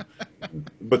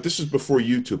 But this is before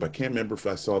YouTube. I can't remember if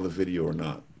I saw the video or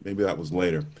not. Maybe that was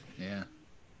later. Yeah.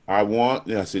 I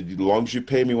said, as long as you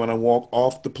pay me when I walk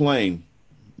off the plane,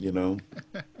 you know,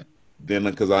 then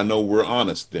because I know we're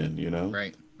honest then.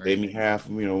 Right. Pay Right. me half,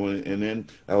 and then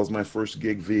that was my first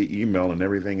gig via email, and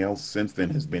everything else since then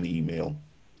has been email.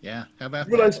 Yeah. How You about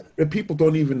that? realize that people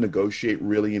don't even negotiate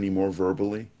really anymore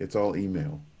verbally. It's all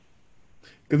email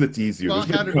because it's easier. Well,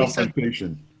 There's no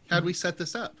confrontation. how did we set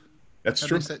this up? That's How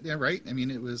did we true. set? Yeah. Right. I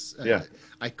mean, it was. Yeah,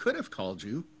 I could have called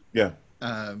you, yeah,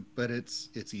 but it's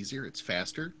easier. It's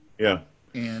faster. yeah.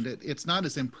 And it's not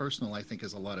as impersonal, I think,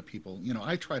 as a lot of people.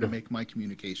 I try to Sure, make my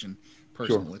communication sure,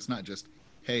 personal. It's not just,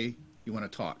 hey, you want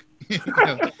to talk.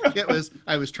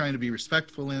 I was trying to be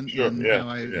respectful sure. in Yeah, how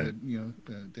I yeah.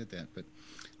 did that. But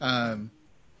um,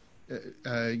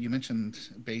 you mentioned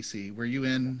Basie. Were you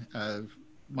in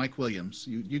Mike Williams?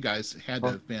 You guys had to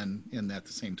Huh? have been in that at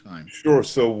the same time. Sure.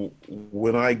 So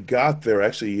when I got there,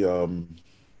 actually,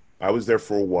 I was there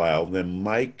for a while. Then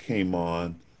Mike came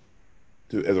on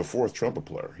as a fourth trumpet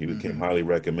player. He became Hmm. highly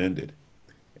recommended.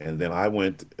 And then I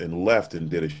went and left and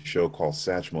did a show called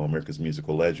Satchmo, America's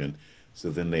Musical Legend.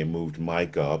 So then they moved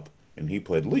Mike up and he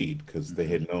played lead because they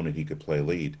Hmm. had known that he could play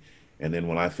lead. And then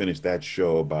when I finished that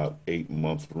show, about 8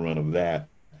 month run of that,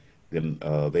 then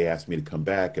they asked me to come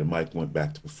back and Mike went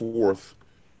back to fourth.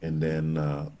 And then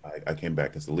I came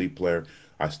back as the lead player.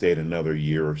 I stayed another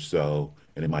year or so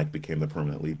and then Mike became the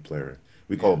permanent lead player.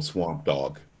 We call Yeah. him Swamp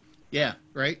Dog. Yeah.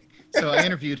 Right. So I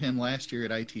interviewed him last year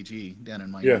at ITG down in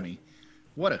Yeah, Miami.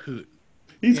 What a hoot!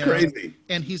 he's you know crazy.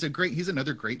 and he's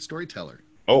another great storyteller.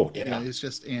 Oh, yeah. It's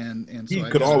just and so He I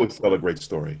could just always tell a great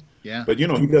story. yeah. But he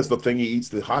does the thing. He eats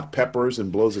the hot peppers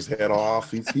and blows his head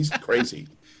off. He's crazy.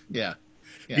 Yeah.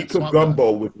 He Yeah. cooked Swamp Dog.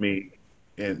 gumbo with me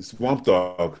and Swamp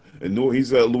Dog. And no,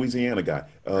 he's a Louisiana guy.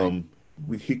 Right.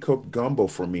 He cooked gumbo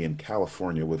for me in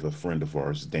California with a friend of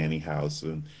ours, Danny House,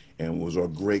 and it was a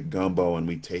great gumbo. And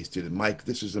we tasted it. Mike,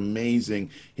 this is amazing.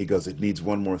 He goes, it needs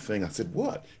one more thing. I said,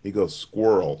 what? He goes,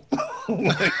 squirrel.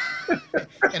 Like,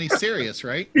 And he's serious,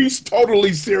 right? he's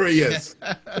totally serious.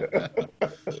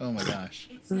 Oh my gosh.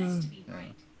 Um,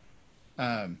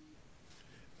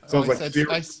 oh, Sounds like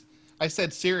I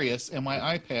said serious, and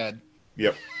my iPad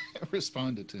Yep.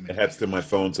 responded to me. It happens to my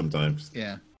phone sometimes.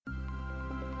 Yeah.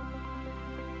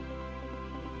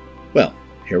 Well,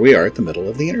 here we are at the middle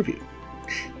of the interview.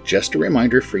 Just a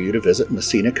reminder for you to visit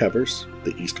Messina Covers,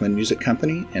 the Eastman Music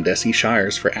Company, and S.E.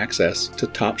 Shires for access to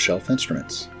top shelf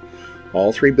instruments.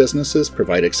 All three businesses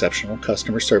provide exceptional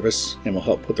customer service and will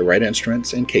help put the right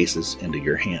instruments and cases into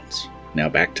your hands. Now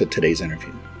back to today's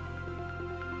interview.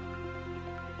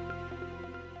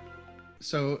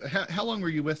 So, how long were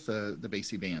you with the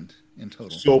Basie band in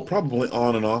total? So probably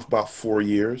on and off about 4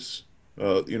 years.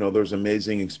 There's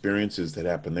amazing experiences that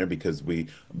happened there because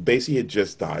Basie had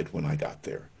just died when I got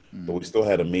there. but we Mm. still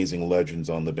had amazing legends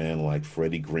on the band like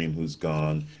Freddie Green, who's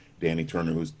gone, Danny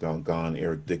Turner, who's gone,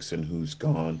 Eric Dixon, who's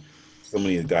gone. So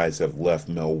many of the guys have left.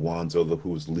 Mel Wanzo, who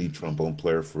was lead trombone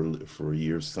player for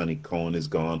years. Sonny Cohen is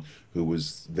gone, who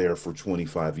was there for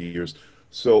 25 years.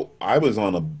 So I was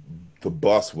on the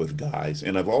bus with guys,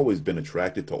 and I've always been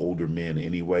attracted to older men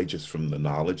anyway, just from the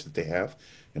knowledge that they have.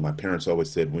 And my parents always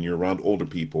said, when you're around older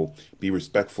people, be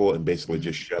respectful and basically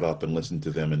just shut up and listen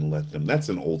to them and let them. That's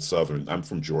an old Southern. I'm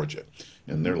from Georgia.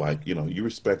 And they're Mm-hmm. like, you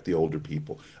respect the older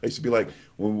people. I used to be like,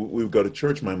 when we would go to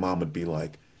church, my mom would be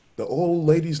like, the old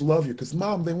ladies love you because,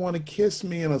 Mom, they want to kiss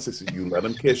me. And I said, you let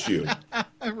them kiss you. Like,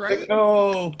 Right.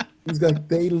 no. He's like,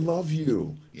 they love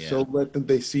you. Yeah. So let them,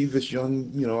 they see this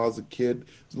young, I was a kid,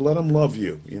 let them love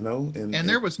you, And and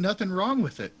there was nothing wrong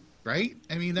with it, right?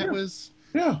 I mean, that yeah. was,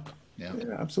 Yeah, yeah.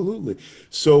 yeah, absolutely.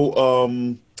 So,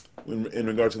 in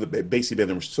regards to the Basie band,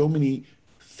 there were so many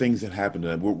things that happened to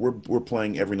them. We're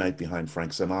playing every night behind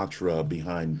Frank Sinatra,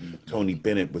 behind Tony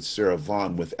Bennett, with Sarah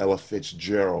Vaughan, with Ella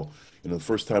Fitzgerald. The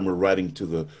first time we're riding to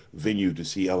the venue to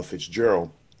see Ella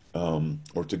Fitzgerald,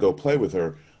 or to go play with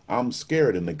her, I'm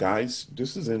scared. And the guys,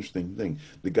 this is an interesting thing.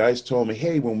 The guys told me,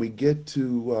 hey, when we get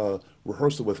to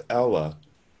rehearsal with Ella,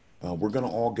 we're gonna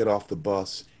all get off the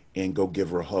bus and go give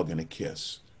her a hug and a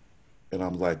kiss. And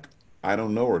I'm like, I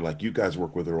don't know her. Like, you guys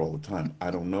work with her all the time.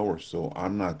 I don't know her, so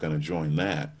I'm not gonna join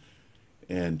that.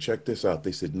 And check this out.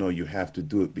 They said, no, you have to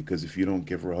do it because if you don't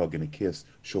give her a hug and a kiss,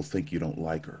 she'll think you don't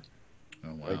like her. Oh,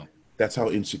 Right? wow. That's how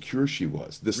insecure she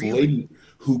was. This Really? lady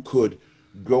who could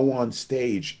go on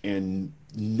stage and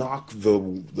knock the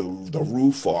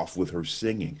roof off with her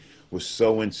singing was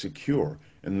so insecure.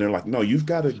 And they're like, no, you've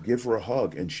got to give her a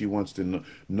hug, and she wants to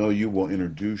know you, will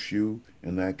introduce you,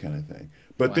 and that kind of thing.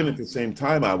 But then at Wow. the same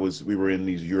time, we were in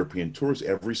these European tours.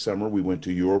 Every summer, we went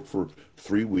to Europe for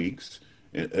 3 weeks,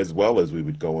 as well as we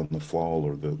would go in the fall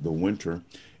or the winter.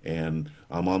 And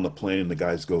I'm on the plane, and the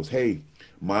guys goes, hey,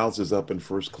 Miles is up in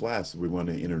first class. We want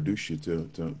to introduce you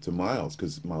to Miles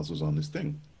because Miles was on this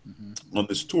thing, Hmm. on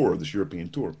this tour, this European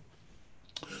tour.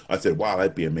 I said, wow,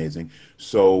 that'd be amazing.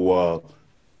 So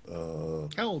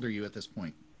How old are you at this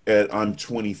point? I'm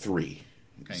 23.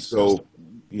 Okay, so So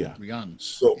yeah. young.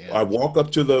 So Yeah. I walk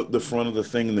up to the front of the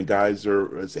thing, and the guys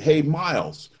I say, hey,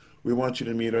 Miles, we want you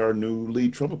to meet our new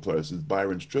lead trumpet player. This is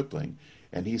Byron Stripling.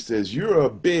 And he says, you're a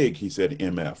big, he said,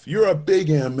 MF. You're a big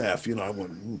MF. I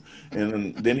went, "Mm."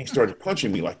 And then he started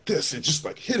punching me like this and just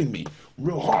like hitting me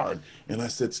real hard. And I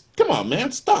said, come on,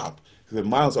 man, stop. Because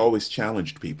Miles always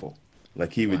challenged people.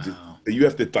 Like he would just, Wow. you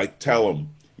have to like tell them,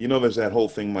 there's that whole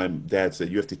thing my dad said,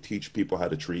 you have to teach people how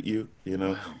to treat you.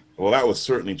 Wow. Well, that was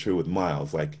certainly true with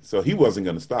Miles. Like, so he wasn't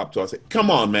going to stop. So I said, come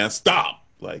on, man, stop.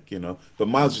 Like, but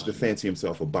Miles used to fancy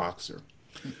himself a boxer.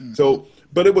 So,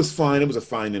 but it was fine. It was a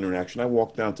fine interaction. I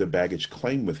walked down to baggage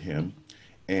claim with him,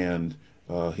 and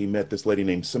he met this lady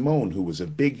named Simone, who was a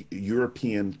big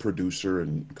European producer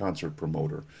and concert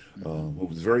promoter, who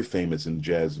was very famous in the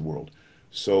jazz world.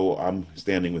 So I'm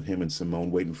standing with him and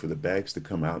Simone, waiting for the bags to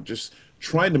come out, just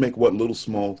trying to make what little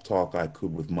small talk I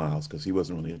could with Miles, because he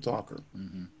wasn't really a talker.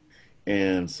 Hmm.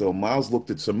 And so Miles looked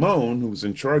at Simone, who was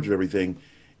in charge of everything,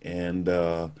 and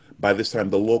by this time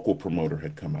the local promoter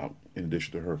had come out in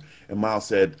addition to her. And Miles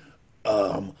said,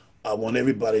 "I want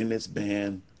everybody in this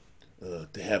band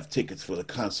to have tickets for the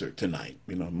concert tonight."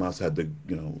 Miles had the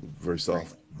very Right.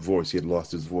 soft voice. He had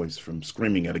lost his voice from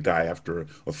screaming at a guy after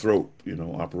a throat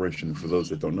operation. For those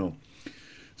that don't know.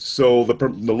 So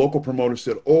the local promoter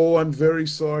said, "Oh, I'm very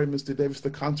sorry, Mr. Davis. The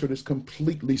concert is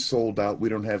completely sold out. We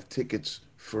don't have tickets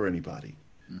for anybody.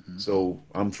 Hmm. So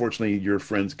unfortunately, your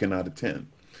friends cannot attend."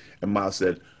 And Miles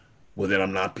said, "Well, then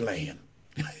I'm not playing."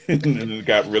 And then it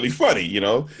got really funny.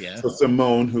 Yeah. So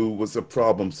Simone, who was a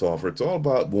problem solver, it's all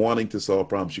about wanting to solve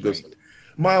problems. She goes, Right.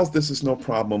 "Miles, this is no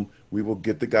problem. We will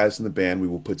get the guys in the band. We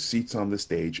will put seats on the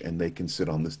stage, and they can sit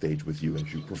on the stage with you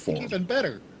as you perform." Even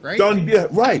better, right? Done. Yeah,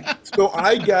 right. So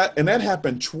and that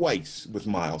happened twice with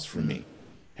Miles for me.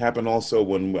 Happened also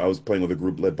when I was playing with a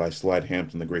group led by Slide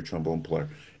Hampton, the great trombone player.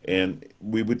 And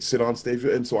we would sit on stage.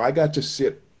 And so I got to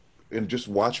sit and just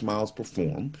watch Miles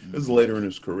perform. It was Hmm. later in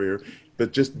his career,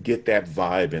 but just get that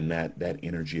vibe and that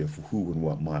energy of who and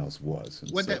what Miles was.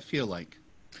 And What'd so that feel like?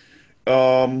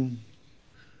 um,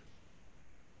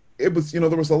 it was, there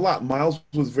was a lot. Miles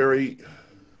was the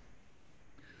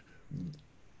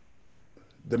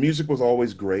music was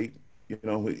always great. It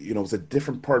was a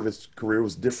different part of his career. It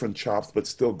was different chops, but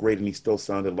still great. And he still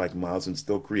sounded like Miles and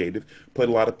still creative. Played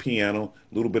a lot of piano,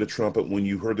 a little bit of trumpet. When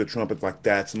you heard the trumpet, like,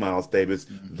 that's Miles Davis.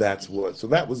 Hmm. That's what. So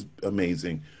that was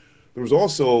amazing. There was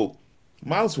also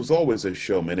Miles was always a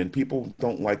showman, and people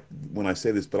don't like when I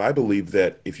say this, but I believe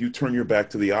that if you turn your back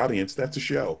to the audience, that's a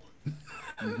show.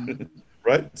 Hmm.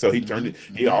 Right? So Hmm.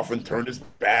 he Hmm. often turned his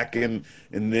back, and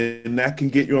then that can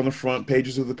get you on the front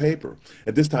pages of the paper.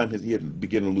 At this time, he had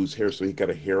begun to lose hair, so he got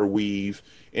a hair weave,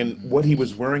 and Hmm. what he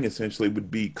was wearing essentially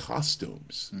would be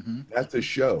costumes. Hmm. That's a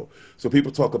show. So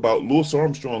people talk about Louis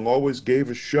Armstrong always gave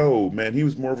a show. Man, he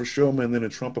was more of a showman than a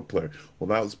trumpet player. Well,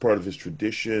 that was part of his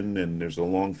tradition, and there's a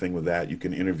long thing with that. You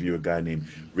can interview a guy named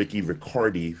Hmm. Ricky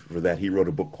Riccardi for that. He wrote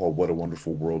a book called What a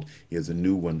Wonderful World. He has a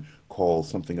new one called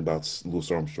something about Louis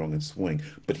Armstrong and swing,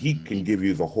 but he Hmm. can give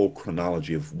you the whole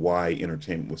chronology of why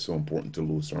entertainment was so important to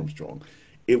Louis Armstrong.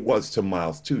 It was to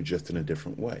Miles too, just in a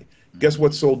different way. Guess Hmm.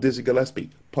 what sold Dizzy Gillespie?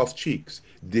 Puffed cheeks.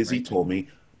 Dizzy Right. told me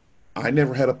I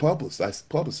never had a publicist.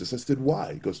 I said,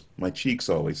 why? He goes, my cheeks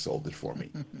always sold it for me.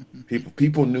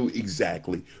 People knew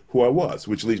exactly who I was,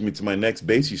 which leads me to my next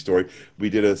Basie story. We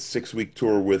did a 6 week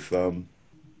tour with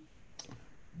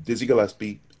Dizzy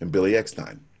Gillespie and Billy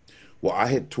Eckstine. Well, I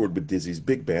had toured with Dizzy's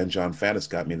big band. John Faddis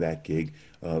got me that gig.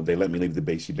 They let me leave the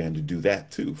Basie band to do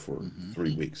that too for Hmm.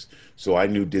 3 weeks. So I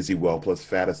knew Dizzy well. Plus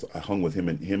Faddis, I hung with him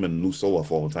and Lou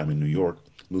Soloff all the time in New York.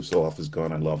 Lou Soloff is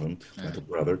gone. I love him like a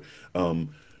brother. Um,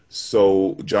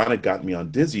 so John had got me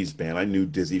on Dizzy's band. I knew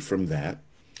Dizzy from that.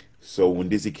 So when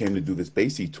Dizzy came to do this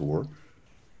Basie tour,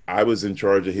 I was in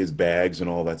charge of his bags and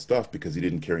all that stuff because he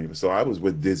didn't carry any. So I was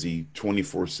with Dizzy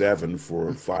 24/7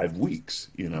 for 5 weeks,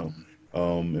 you know.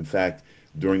 Hmm. In fact,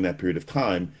 during that period of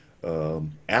time,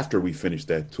 after we finished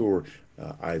that tour,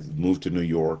 I moved to New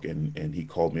York, and he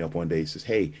called me up one day. He says,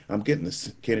 "Hey, I'm getting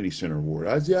the Kennedy Center Award."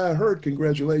 I said, "Yeah, I heard.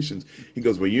 Congratulations." He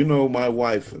goes, "Well, you know, my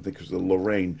wife, I think it was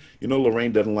Lorraine. You know,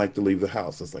 Lorraine doesn't like to leave the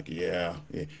house." I was like, "Yeah,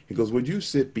 yeah." He goes, "Would you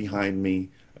sit behind me?"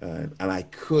 And I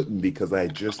couldn't because I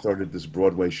had just started this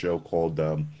Broadway show called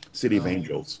City of Oh,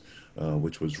 Angels,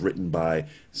 which was written by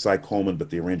Cy Coleman, but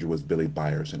the arranger was Billy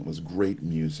Byers, and it was great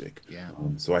music. yeah.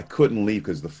 So I couldn't leave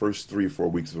because the first 3 or 4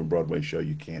 weeks of a Broadway show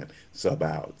you can't sub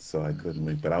out, so I couldn't Hmm.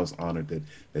 leave. But I was honored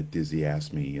that Dizzy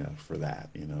asked me for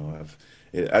that. You know,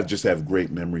 I just have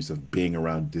great memories of being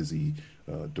around Dizzy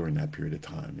during that period of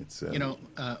time. It's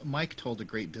Mike told a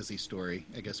great Dizzy story,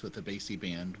 I guess, with the Basie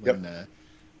band yep.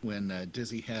 when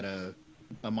Dizzy had a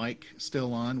mic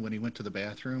still on when he went to the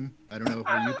bathroom. I don't know.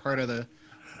 Were you part of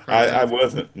I that?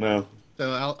 wasn't no.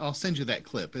 So I'll send you that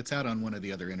clip. It's out on one of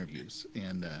the other interviews,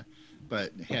 and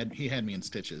but had he had me in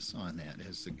stitches on that.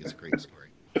 It's a great story.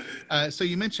 So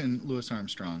you mentioned Louis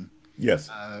Armstrong, Yes.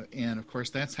 and of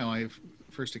course that's how I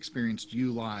first experienced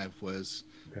you live was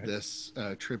Okay. this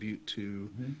tribute to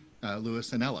Mhm.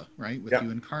 Louis and Ella, right, with Yeah. you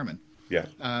and Carmen. Yeah.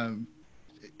 Um,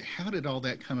 how did all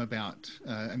that come about?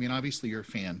 I mean, obviously you're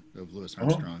a fan of Louis Uh-huh.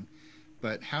 Armstrong,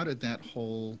 but how did that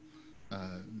whole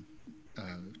uh,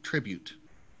 tribute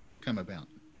come about?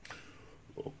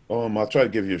 I'll try to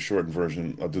give you a shortened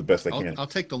version. I'll do the best I I'll can. I'll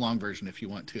take the long version if you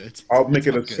want to. I'll make It's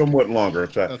it all a good. somewhat longer.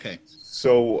 Okay.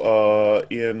 So,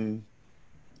 in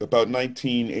about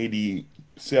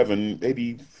 1987,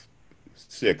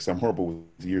 86, I'm horrible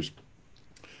with years.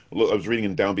 I was reading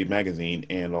in Downbeat magazine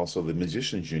and also the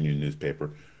Musicians Union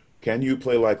newspaper. Can you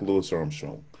play like Louis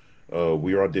Armstrong?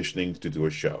 We are auditioning to do a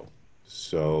show.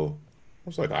 So I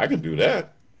was like, I can do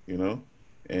that, you know?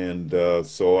 And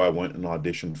so I went and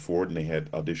auditioned for it, and they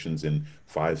had auditions in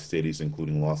 5 cities,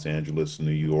 including Los Angeles,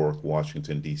 New York,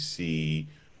 Washington, D.C.,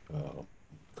 a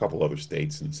couple other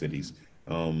states and cities.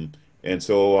 Um, and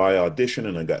so I auditioned,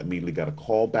 and immediately got a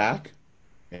call back.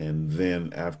 And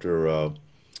then after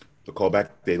the call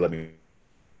back, they let me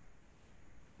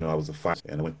know I was a final,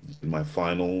 and I went to my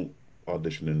final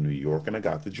audition in New York, and I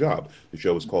got the job. The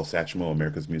show was called Satchmo,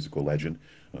 America's Musical Legend.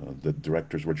 The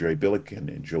directors were Jerry Billick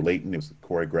and Joe Layton. It was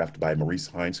choreographed by Maurice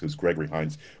Hines, who's Gregory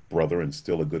Hines' brother and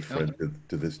still a good Oh. friend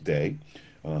to this day.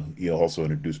 He also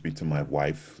introduced me to my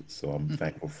wife, so I'm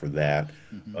thankful for that.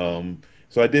 Hmm.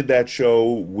 So I did that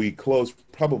show. We closed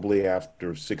probably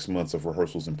after 6 months of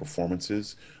rehearsals and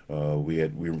performances. We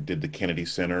did the Kennedy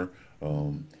Center,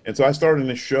 and so I started in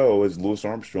this show as Louis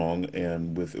Armstrong,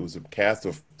 and with it was a cast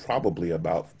of probably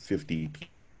about 50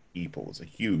 people. It was a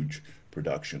huge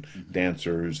production, Hmm.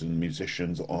 dancers and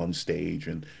musicians on stage,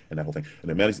 and that whole thing. An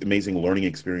amazing learning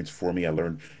experience for me. I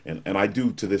learned, and I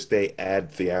do to this day add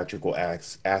theatrical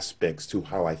aspects to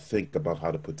how I think about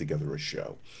how to put together a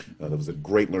show. That was a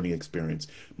great learning experience.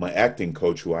 My acting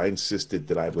coach, who I insisted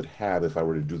that I would have if I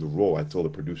were to do the role, I told the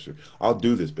producer, "I'll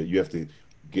do this, but you have to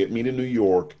get me to New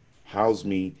York, house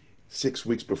me." 6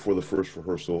 weeks before the first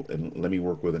rehearsal, and let me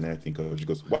work with an acting coach. He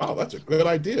goes, "Wow, that's a good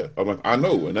idea." I'm like, "I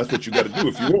know, and that's what you got to do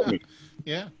if you want me."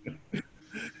 Yeah.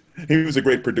 He was a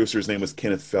great producer. His name was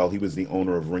Kenneth Fell. He was the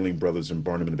owner of Ringling Brothers and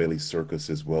Barnum and Bailey Circus,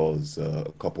 as well as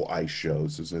a couple ice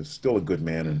shows. Still a good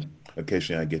man, and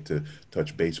occasionally I get to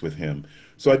touch base with him.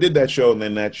 So I did that show, and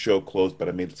then that show closed. But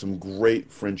I made some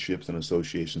great friendships and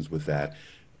associations with that.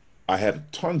 I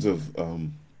had tons of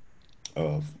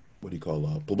what do you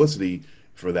call publicity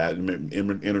for that,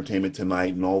 Entertainment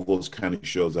Tonight, and all those kind of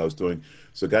shows I was doing.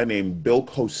 So a guy named Bill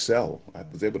Cosell, I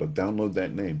was able to download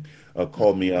that name,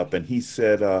 called me up and he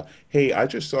said, "Hey, I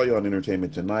just saw you on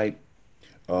Entertainment Tonight.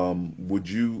 Would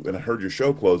you? And I heard your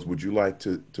show closed. Would you like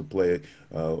to play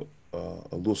a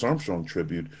Louis Armstrong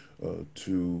tribute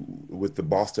to with the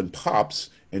Boston Pops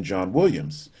and John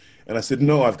Williams?" And I said,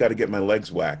 "No, I've got to get my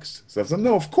legs waxed." So I said,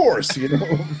 "No, of course, you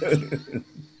know."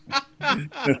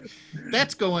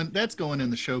 That's going in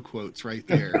the show quotes right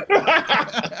there.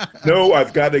 No,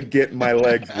 I've got to get my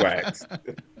legs waxed.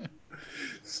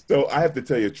 So I have to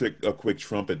tell you a quick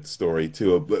trumpet story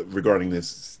too regarding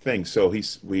this thing. So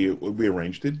we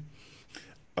arranged it.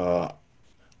 Uh,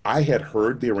 I had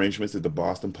heard the arrangements that the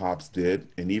Boston Pops did,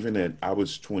 and even at I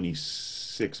was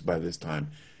 26 by this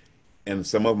time, and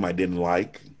some of them I didn't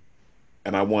like,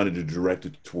 and I wanted to direct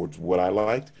it towards what I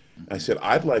liked. I said,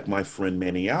 I'd like my friend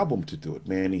Manny Album to do it.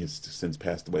 Manny has since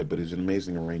passed away, but he's an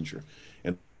amazing arranger.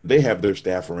 And they have their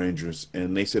staff arrangers,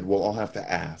 and they said, well, I'll have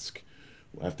to ask.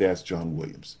 We'll have to ask John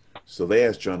Williams. So they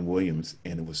asked John Williams,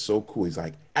 and it was so cool. He's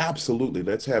like, absolutely,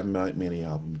 let's have Manny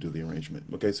Album do the arrangement.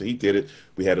 Okay, so he did it.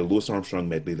 We had a Louis Armstrong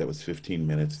medley that was 15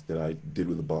 minutes that I did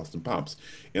with the Boston Pops.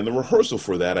 In the rehearsal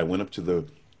for that, I went up to the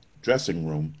dressing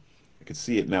room. I could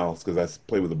see it now because I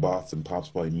played with the Boston Pops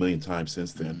probably a million times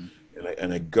since then.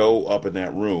 And I go up in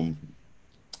that room,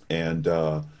 and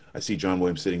I see John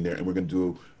Williams sitting there, and we're going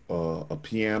to do a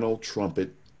piano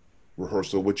trumpet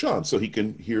rehearsal with John so he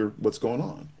can hear what's going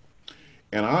on.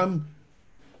 And I'm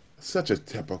such a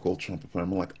typical trumpet player.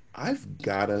 I'm like, I've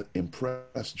got to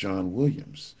impress John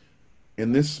Williams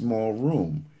in this small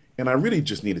room. And I really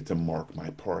just needed to mark my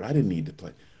part. I didn't need to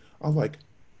play. I was like,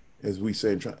 as we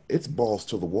say, it's balls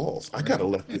to the walls. I got to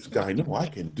let this guy know I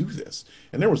can do this.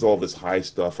 And there was all this high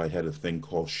stuff. I had a thing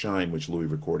called Shine, which Louis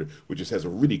recorded, which just has a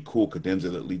really cool cadenza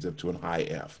that leads up to a high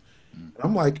F. And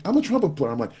I'm like, I'm a trumpet player.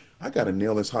 I'm like, I got to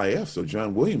nail this high F so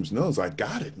John Williams knows I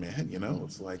got it, man. You know,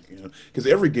 it's like, you know, because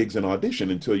every gig's an audition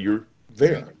until you're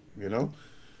there, you know.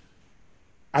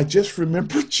 I just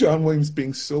remember John Williams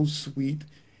being so sweet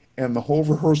and the whole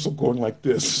rehearsal going like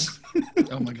this.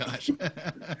 Oh my gosh.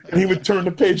 And he would turn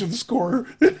the page of the score.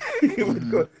 He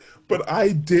would go, but I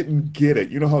didn't get it.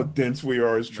 You know how dense we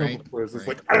are as trumpet players. It's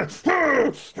like, I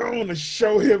want to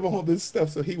show him all this stuff.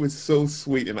 So he was so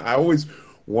sweet. And I always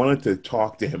wanted to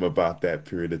talk to him about that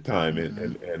period of time.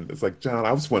 And it's like, John,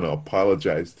 I just want to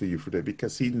apologize to you for that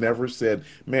because he never said,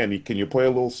 man, can you play a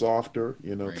little softer?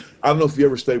 You know, I don't know if you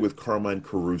ever stayed with Carmine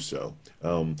Caruso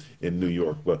in New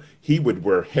York, but he would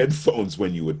wear headphones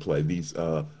when you would play these,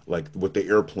 like what the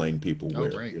airplane people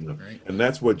wear, you know, and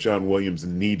that's what John Williams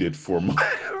needed for my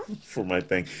for my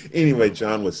thing. Anyway,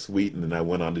 John was sweet, and then I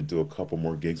went on to do a couple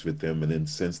more gigs with them, and then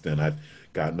since then I've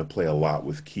gotten to play a lot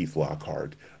with Keith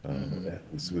Lockhart,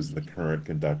 who's the current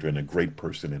conductor and a great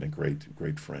person and a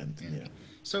great friend. Yeah.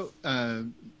 So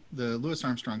the Louis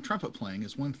Armstrong trumpet playing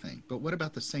is one thing, but what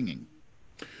about the singing?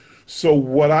 So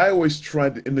what I always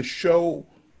tried in the show,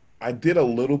 I did a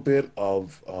little bit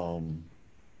of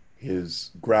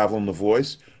his gravel in the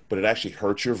voice, but it actually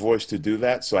hurts your voice to do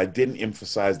that. So I didn't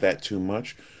emphasize that too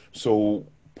much. So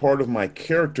part of my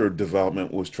character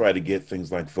development was try to get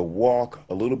things like the walk,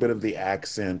 a little bit of the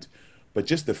accent, but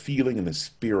just the feeling and the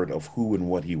spirit of who and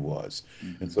what he was.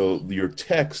 And so your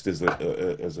text, as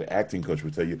an acting coach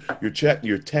would tell you,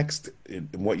 your text and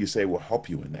what you say will help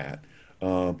you in that.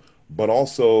 But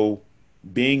also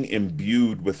being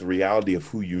imbued with the reality of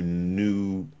who you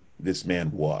knew this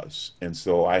man was. And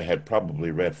so I had probably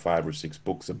read 5 or 6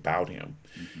 books about him.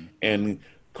 And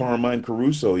Carmine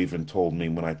Caruso even told me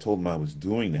when I told him I was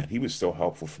doing that, he was so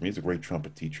helpful for me. He's a great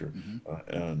trumpet teacher.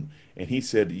 And he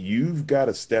said, you've got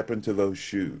to step into those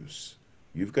shoes.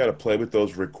 You've got to play with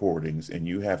those recordings and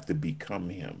you have to become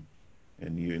him.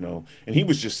 And, you know, and he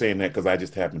was just saying that because I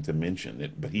just happened to mention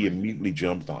it, but he immediately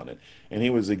jumped on it. And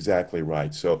he was exactly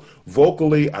right. So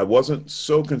vocally, I wasn't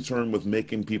so concerned with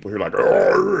making people hear like,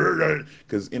 oh,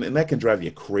 because and that can drive you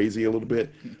crazy a little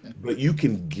bit. But you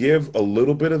can give a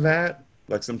little bit of that.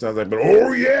 Like sometimes I'd be,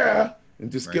 oh, yeah,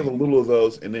 and just give a little of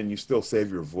those. And then you still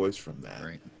save your voice from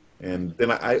that. And then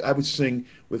I would sing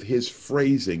with his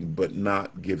phrasing, but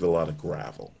not give a lot of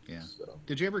gravel. Yeah. So.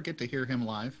 Did you ever get to hear him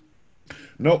live?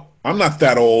 No, I'm not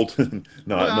that old.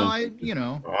 No, I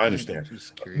understand.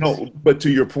 No, but to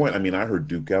your point, I mean, I heard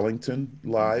Duke Ellington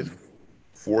live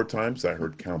four times. I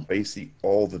heard Count Basie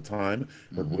all the time.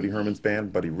 Heard Mm-hmm. Woody Herman's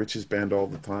band, Buddy Rich's band all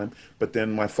the time. But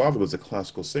then my father was a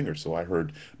classical singer, so I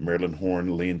heard Marilyn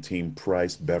Horne, Leontine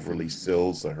Price, Beverly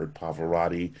Sills. I heard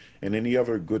Pavarotti, and any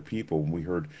other good people. We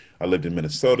heard. I lived in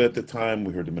Minnesota at the time.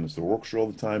 We heard the Minnesota Orchestra all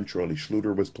the time. Charlie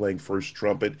Schluter was playing first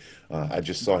trumpet. I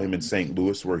just saw him in St.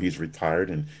 Louis, where he's retired,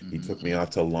 and he Mm-hmm. took me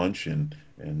out to lunch and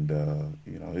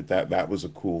you know, that was a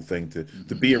cool thing to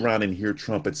Mm-hmm. be around and hear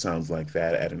trumpet sounds like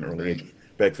that at an early Right. age.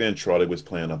 Back then, Charlie was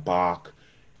playing a Bach,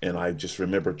 and I just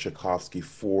remember Tchaikovsky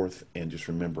fourth, and just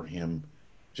remember him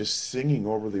just singing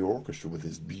over the orchestra with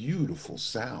his beautiful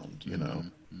sound, you know.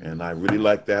 Mm-hmm. And Mm-hmm. I really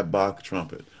like that Bach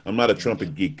trumpet. I'm not a Yeah.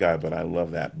 trumpet geek guy, but I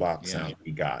love that Bach Yeah. sound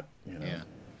he got, you know. Yeah.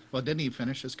 Well, didn't he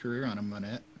finish his career on a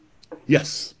Monette?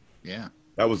 Yes, Yeah.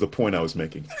 that was the point I was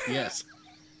making. Yes.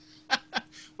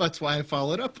 That's why I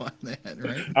followed up on that,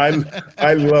 right?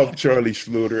 I I love Charlie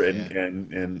Schluter,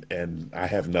 Yeah. and I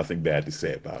have nothing bad to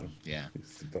say about him. Yeah.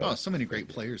 It's, Oh, so many great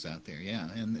players out there. Yeah.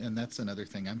 And that's another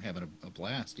thing. I'm having a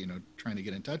blast, trying to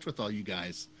get in touch with all you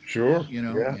guys, Sure,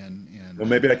 yeah. and Well,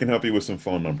 maybe I can help you with some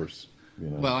phone numbers, you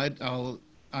know. well,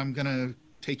 I'm going to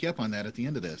take you up on that at the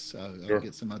end of this. I'll Sure.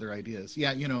 get some other ideas.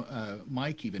 Yeah.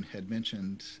 Mike even had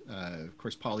mentioned, of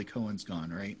course, Polly Cohen's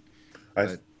gone, right? I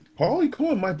But Paulie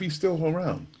Cohen might be still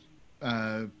around.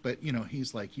 but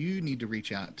he's like, you need to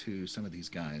reach out to some of these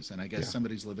guys, and I guess Yeah.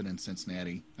 somebody's living in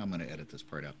Cincinnati. I'm going to edit this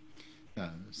part out.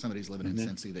 Somebody's living in Hmm.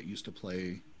 Cincy that used to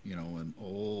play, an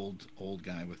old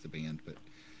guy with the band. But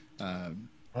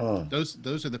Oh,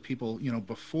 those are the people,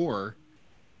 before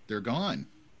they're gone,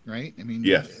 right? I mean,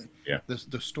 yes, yeah.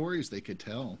 the stories they could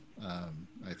tell,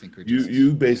 I think, are You just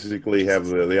you basically have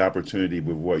the opportunity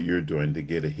with what you're doing to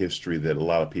get a history that a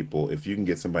lot of people, if you can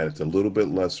get somebody that's a little bit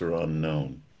lesser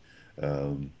unknown,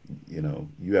 um,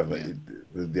 you have yeah,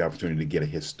 the opportunity to get a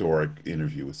historic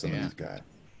interview with some of yeah. these guys.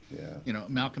 Yeah.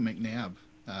 Malcolm McNabb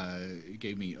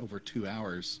gave me over 2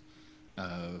 hours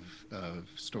of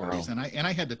stories, Wow. and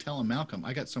I had to tell him, Malcolm,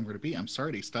 I got somewhere to be. I'm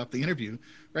sorry to stop the interview,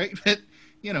 right? But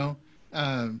you know,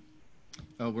 um,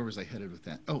 oh, where was I headed with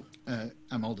that? Oh,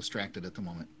 I'm all distracted at the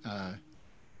moment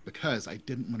because I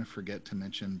didn't want to forget to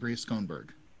mention Bria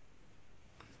Schoenberg.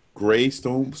 Gray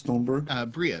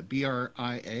Stoneberg. Bria,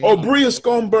 Oh, Bria. Bria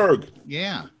Schoenberg.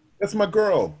 Yeah, That's my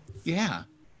girl. yeah.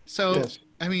 So Yes.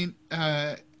 I mean,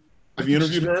 I Have you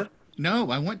think she's interviewed her? no,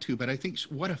 I want to, but I think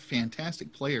what a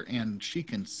fantastic player, and she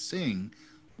can sing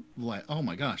like, oh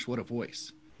my gosh, what a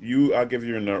voice. I'll give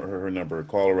you her number.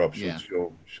 Call her up. She'll Yeah,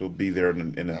 she'll be there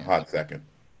in a yeah. hot second.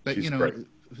 But She's great.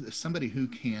 somebody who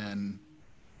can,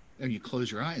 and you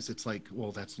close your eyes, it's like,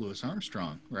 well, that's Louis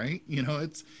Armstrong, right?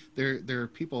 It's there are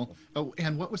people. Oh,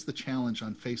 and what was the challenge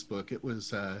on Facebook? It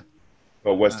was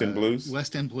Oh, West End Blues.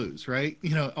 West End Blues, right?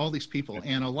 All these people,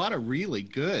 and a lot of really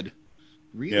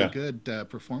Yeah, good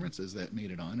performances that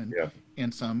made it on, yeah,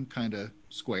 and some kind of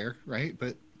square, right?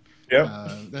 But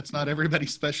yeah. that's not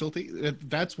everybody's specialty.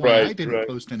 That's why I Right, didn't right.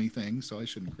 post anything, so I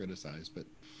shouldn't criticize. But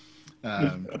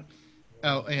um,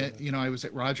 oh, and, I was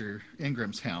at Roger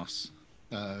Ingram's house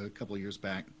a couple of years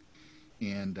back,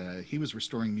 and he was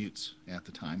restoring mutes at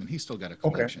the time, and he's still got a Okay.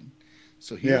 collection.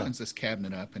 So he Yeah. opens this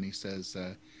cabinet up, and he says,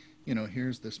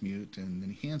 here's this mute, and then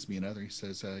he hands me another. He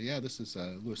says, yeah, this is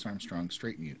Louis Armstrong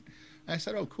straight mute. I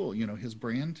said, oh, cool. His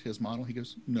brand, his model. He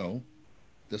goes, no,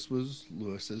 this was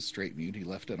Lewis's straight mute. He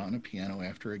left it on a piano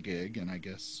after a gig, and I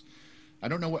guess I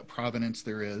don't know what provenance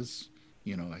there is.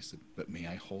 I said, but may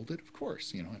I hold it? Of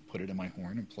course. I put it in my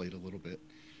horn and played a little bit.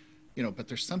 But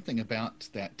there's something about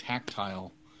that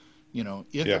tactile. If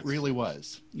it Yes. really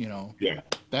was, Yeah.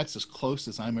 that's as close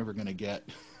as I'm ever going to get,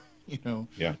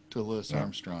 Yeah. to Louis Yeah.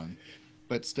 Armstrong.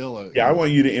 But still, Yeah. I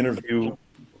want you to interview,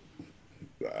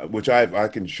 which I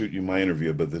can shoot you my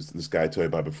interview, but this guy I told you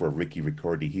about before, Ricky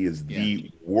Ricordi, he is yeah,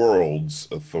 the world's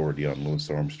authority on Louis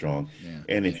Armstrong. yeah,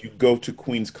 And if you go to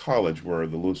Queens College, where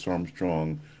the Louis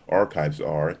Armstrong archives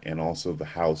are, and also the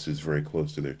house is very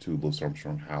close to there too, Louis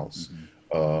Armstrong House, hmm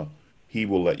uh, he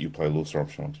will let you play Louis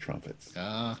Armstrong's trumpets.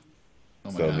 oh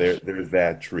my So gosh, there's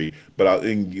that tree. But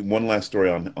and one last story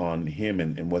on him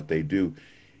and what they do.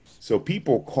 So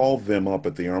people call them up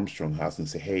at the Armstrong house and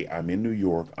say, "Hey, I'm in New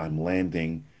York. I'm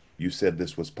landing. You said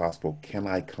this was possible. Can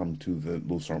I come to the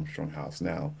Louis Armstrong house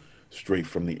now, straight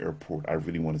from the airport? I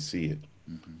really want to see it."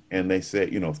 hmm And they say,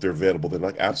 if they're available, they're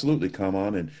like, "Absolutely, come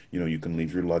on, and you can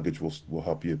leave your luggage. We'll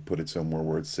help you put it somewhere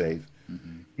where it's safe."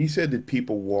 hmm He said that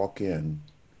people walk in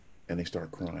and they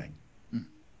start crying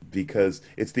because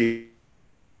it's the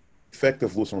effect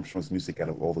of Louis Armstrong's music out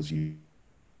of all those years.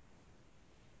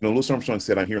 You know, Louis Armstrong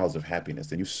said, "I'm here because of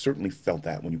happiness," and you certainly felt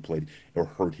that when you played or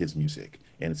heard his music.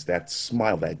 And it's that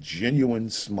smile, that genuine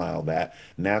smile, that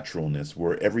naturalness,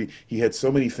 where he had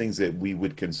so many things that we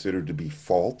would consider to be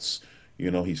faults.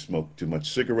 You know, he smoked too much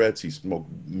cigarettes, he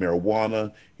smoked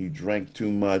marijuana, he drank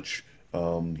too much,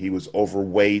 he was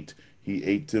overweight, he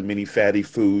ate too many fatty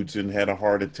foods and had a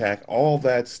heart attack, all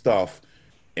that stuff.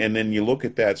 And then you look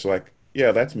at that, it's like,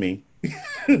 yeah, that's me.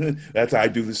 That's I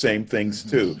do the same things Hmm.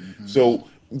 too. Hmm. So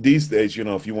these days, you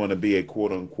know, if you want to be a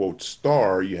quote unquote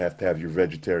star, you have to have your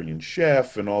vegetarian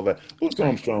chef and all that. Louis Right.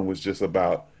 Armstrong was just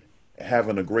about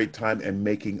having a great time and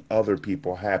making other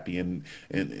people happy and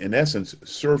in essence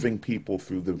serving people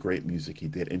through the great music he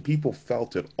did. And people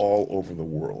felt it all over the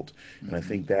world. And I Hmm.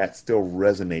 think that still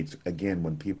resonates again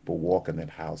when people walk in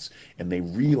that house and they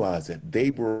realize that they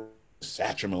were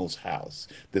Satchmel's house,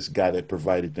 this guy that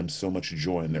provided them so much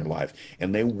joy in their life.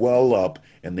 And they well up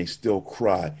and they still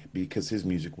cry because his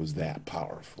music was that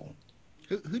powerful.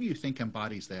 Who do you think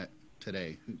embodies that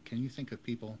today? Can you think of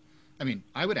people? I mean,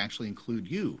 I would actually include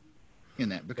you in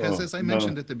that because, Oh, as I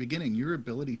mentioned no. at the beginning, your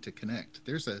ability to connect.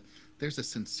 There's a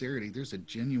sincerity. There's a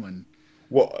genuine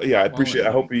Well, yeah, I appreciate.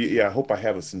 I quality. hope. Yeah, I hope I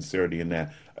have a sincerity in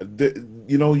that.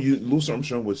 You know, Louis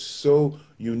Armstrong was so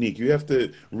unique. You have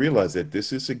to realize that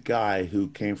this is a guy who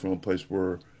came from a place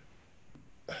where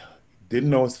didn't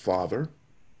know his father,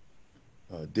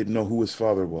 didn't know who his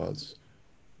father was.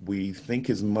 We think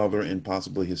his mother and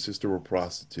possibly his sister were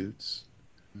prostitutes,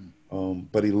 Mm.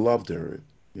 but he loved her.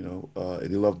 You know, and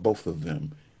he loved both of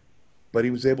them. But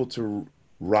he was able to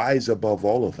rise above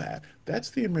all of that. That's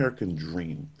the American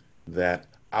dream. That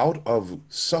out of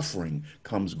suffering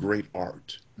comes great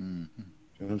art. Mm. You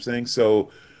know what I'm saying?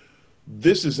 So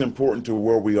this is important to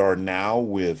where we are now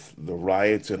with the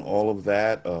riots and all of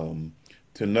that.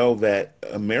 To know that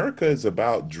America is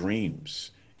about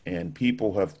dreams. And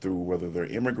people have, through whether they're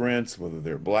immigrants, whether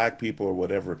they're black people or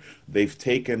whatever, they've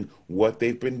taken what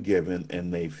they've been given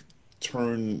and they've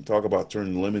talk about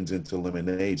turning lemons into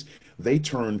lemonades. They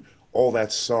turn all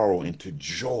that sorrow into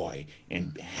joy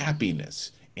and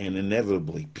happiness and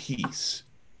inevitably peace,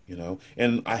 you know?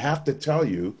 And I have to tell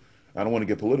you, I don't want to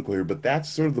get political here, but that's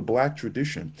sort of the black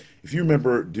tradition. If you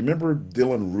remember, do you remember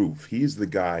Dylan Roof? He's the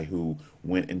guy who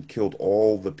went and killed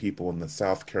all the people in the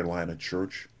South Carolina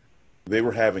church. They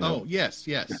were having a, Oh yes,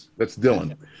 yes, that's yes.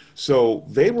 Dylan. So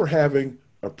they were having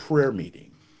a prayer meeting,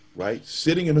 right?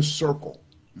 Sitting in a circle.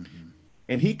 Hmm.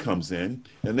 And he comes in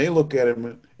and they look at him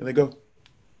and they go,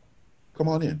 come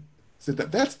on in. So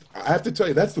that's, I have to tell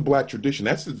you, that's the black tradition.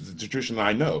 That's the tradition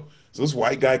I know. So this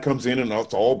white guy comes in and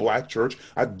it's all black church.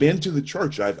 I've been to the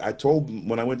church. I told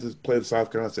when I went to play the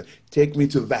South Carolina, I said, take me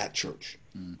to that church.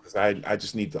 Mm. Because I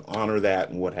just need to honor that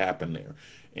and what happened there.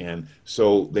 And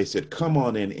so they said, come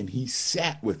on in. And he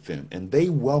sat with them and they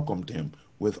welcomed him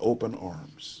with open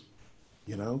arms,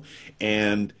 you know?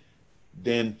 And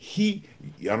then I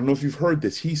don't know if you've heard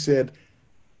this, he said,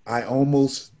 I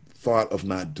almost thought of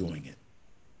not doing it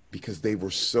because they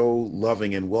were so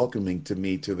loving and welcoming to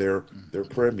me to their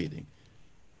prayer meeting.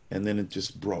 And then it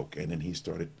just broke, and then he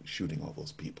started shooting all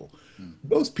those people. Mm.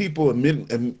 Those people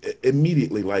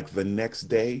immediately, like the next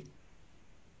day,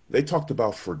 they talked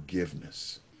about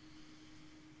forgiveness.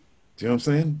 Do you know what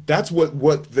I'm saying? That's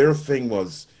what their thing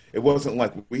was. It wasn't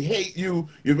like we hate you.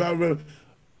 You blah, blah.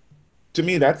 To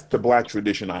me, that's the black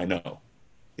tradition I know.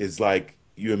 Is like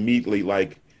you immediately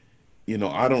like, you know,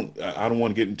 I don't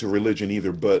want to get into religion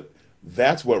either, but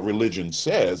that's what religion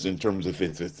says in terms of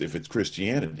if it's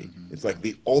Christianity. Hmm. It's like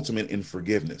the ultimate in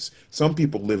forgiveness. Some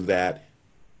people live that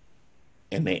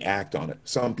and they act on it.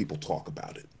 Some people talk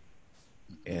about it.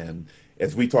 And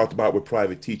as we talked about with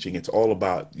private teaching, it's all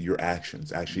about your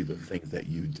actions, actually the Hmm. things that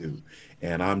you do.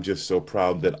 And I'm just so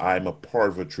proud that I'm a part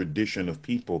of a tradition of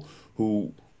people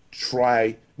who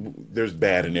try, there's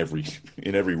bad in every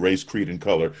in every race, creed, and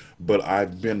color, but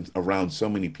I've been around so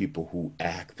many people who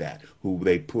act that, who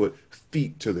they put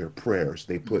feet to their prayers,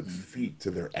 they put Hmm. feet to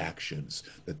their actions,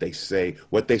 that they say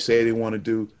what they say they want to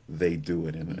do, they do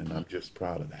it. And Hmm. I'm just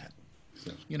proud of that.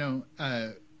 So, You know,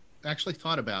 I actually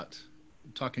thought about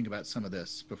talking about some of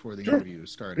this before the sure. interview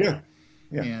started, Yeah.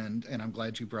 Yeah. and I'm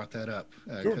glad you brought that up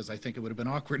Sure. because I think it would have been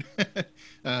awkward.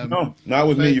 um, No, not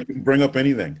with me. but You can bring up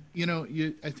anything. you know,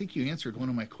 I think you answered one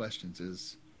of my questions.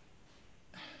 Is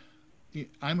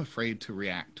I'm afraid to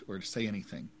react or to say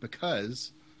anything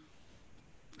because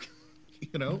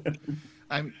you know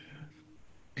I'm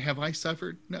have I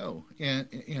suffered? No,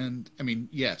 and I mean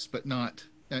yes, but not.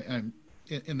 I'm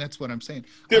and that's what I'm saying.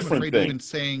 I'm Different afraid to thing. even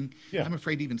saying Yeah. I'm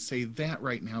afraid to even say that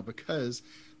right now because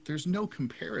there's no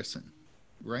comparison,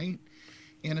 right?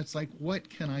 And it's like, what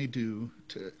can I do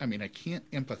to? I mean, I can't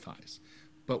empathize,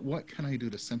 but what can I do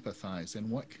to sympathize, and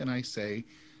what can I say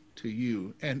to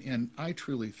you? And I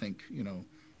truly think,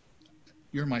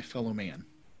 you're my fellow man,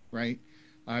 right?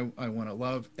 I want to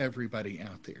love everybody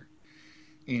out there.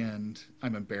 And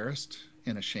I'm embarrassed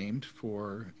and ashamed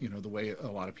for, the way a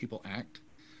lot of people act.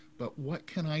 But what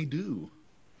can I do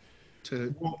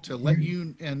to Well, to let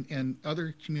you and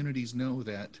other communities know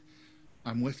that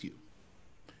I'm with you?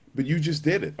 but you just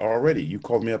did it already. You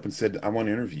called me up and said, I want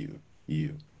to interview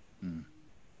you. Mm,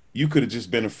 You could have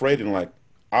just been afraid and like,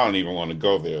 I don't even want to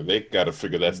go there. They got to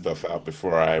figure that mm, stuff out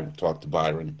before I talk to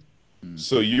Byron. mm,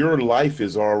 So your life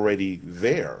is already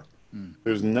there. mm,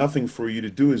 There's nothing for you to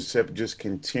do except just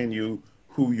continue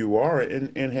who you are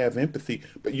and have empathy.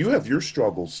 But you have your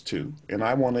struggles too. And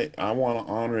I want to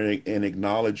honor and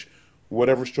acknowledge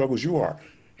whatever struggles you are.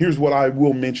 Here's what I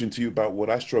will mention to you about what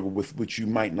I struggle with, which you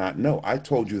might not know. I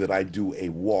told you that I do a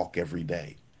walk every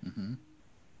day. mm-hmm.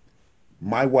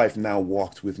 My wife now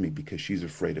walks with me because she's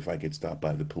afraid if I get stopped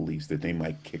by the police that they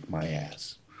might kick my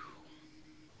ass.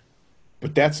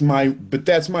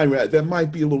 That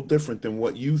might be a little different than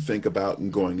what you think about in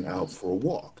going out for a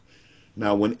walk.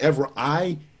 Now, whenever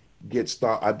I get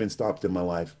stopped, I've been stopped in my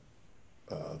life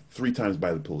 3 times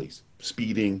by the police.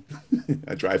 Speeding,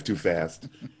 I drive too fast,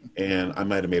 and I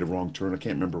might have made a wrong turn. I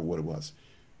can't remember what it was.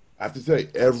 I have to tell you,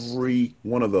 every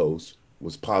one of those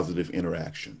was positive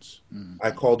interactions. Mm,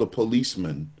 I called a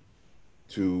policeman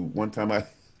to one time I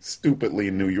stupidly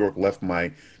in New York left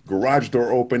my garage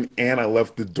door open and I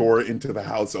left the door into the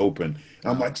house open.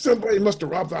 I'm wow. like, somebody must have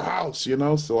robbed the house.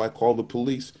 So I called the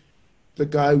police. The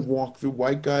guy walked through,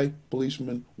 white guy,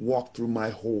 policeman, walked through my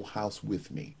whole house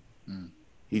with me. Mm,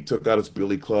 He took out his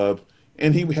billy club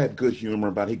and he had good humor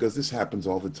about it. He goes, this happens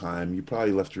all the time. You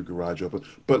probably left your garage open,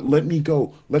 but let me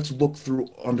go. Let's look through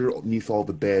underneath all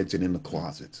the beds and in the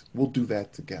closets. We'll do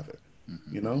that together.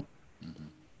 mm-hmm, You know? mm-hmm,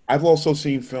 I've also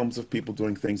seen films of people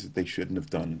doing things that they shouldn't have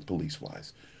done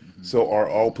police-wise. mm-hmm, So are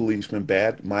all policemen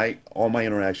bad? All my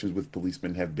interactions with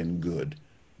policemen have been good.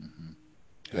 mm-hmm.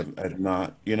 Good. Have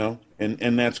not,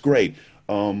 and that's great.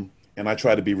 And I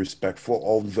try to be respectful,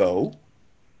 although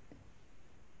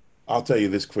I'll tell you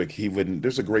this quick. He wouldn't.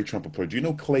 There's a great trumpet player. Do you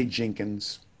know Clay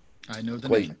Jenkins? I know the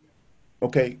Clay. name.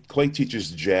 Okay, Clay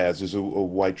teaches jazz. There's a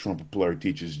white trumpet player who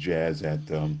teaches jazz at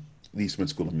the Eastman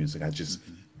School of Music. I just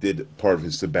Mm-hmm, did part of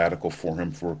his sabbatical for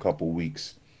him for a couple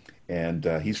weeks, and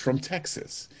he's from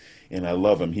Texas, and I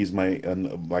love him. He's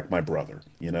like my brother.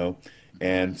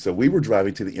 And so we were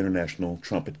driving to the International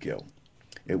Trumpet Guild.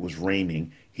 It was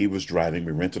raining. He was driving.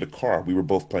 We rented a car. We were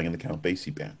both playing in the Count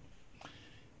Basie band.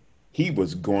 He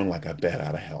was going like a bat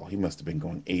out of hell. He must have been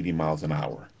going 80 miles an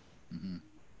hour. mm-hmm,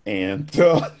 And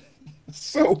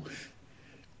so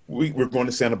we were going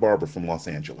to Santa Barbara from Los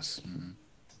Angeles. mm-hmm,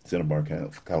 Santa Barbara,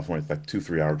 California. It's like 2,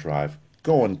 3 hour drive.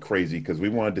 Going crazy because we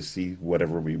wanted to see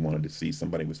whatever we wanted to see.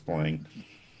 Somebody was playing.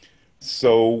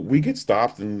 So we get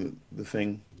stopped and the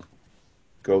thing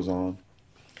goes on.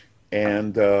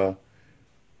 And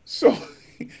so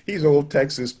he's an old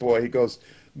Texas boy. He goes,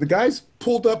 the guy's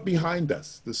pulled up behind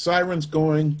us. The siren's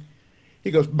going.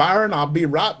 He goes, Byron, I'll be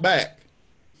right back.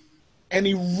 And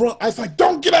he run. I was like,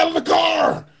 don't get out of the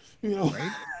car. You know,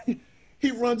 right.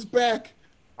 he runs back.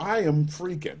 I am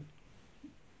freaking.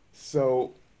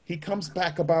 So he comes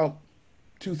back about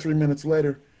 2, 3 minutes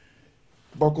later,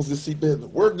 buckles his seatbelt.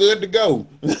 We're good to go.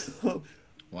 I was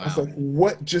Wow. like,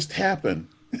 what just happened?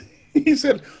 He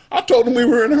said, I told him we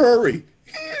were in a hurry.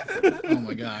 Oh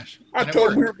my gosh. I And it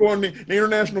told him we were worked. going to the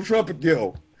International Trumpet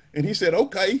Guild. And he said,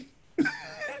 okay.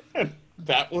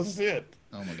 That was it.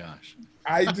 Oh my gosh.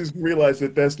 I just realized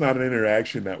that that's not an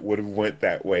interaction that would have went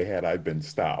that way had I been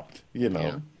stopped,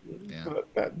 Yeah. Yeah.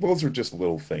 But those are just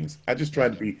little things. I just try I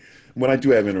to know. be, when I do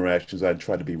have interactions, I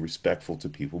try to be respectful to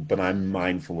people, but I'm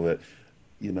mindful that,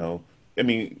 you know, I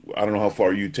mean, I don't know how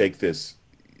far you take this,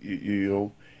 you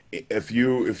know, if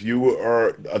you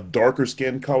are a darker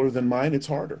skin color than mine, it's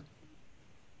harder.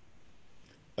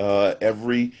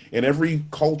 In every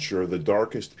culture, the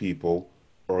darkest people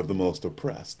are the most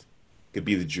oppressed. Could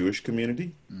be the Jewish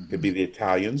community, could Mm-hmm. be the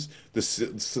Italians, the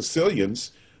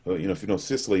Sicilians. If you know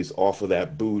Sicily's off of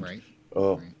that boot. Right.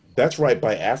 Uh, Right. that's right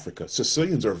by Africa.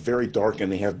 Sicilians are very dark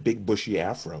and they have big bushy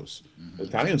afros. Mm-hmm.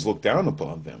 Italians look down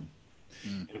upon them.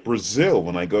 Mm. Brazil,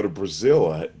 when I go to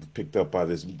Brazil, I picked up by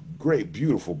this great,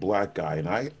 beautiful black guy, and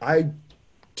I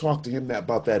talked to him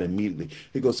about that immediately.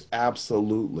 He goes,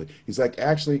 absolutely. He's like,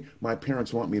 actually, my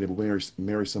parents want me to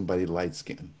marry somebody light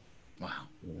skinned. Wow.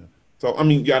 Yeah. So, I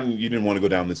mean, yeah, you didn't want to go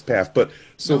down this path, but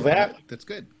so No, that's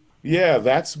good. yeah,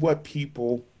 that's what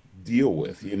people deal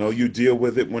with. You deal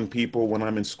with it when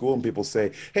I'm in school and people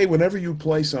say, hey, whenever you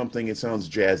play something, it sounds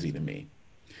jazzy to me.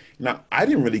 Now, I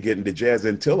didn't really get into jazz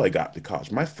until I got to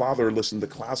college. My father listened to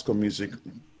classical music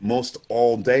most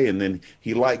all day, and then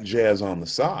he liked jazz on the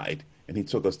side, and he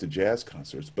took us to jazz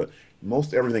concerts. But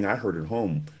most everything I heard at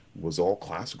home was all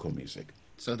classical music.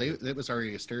 So that was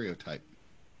already a stereotype,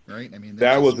 right? I mean, they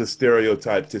That just was a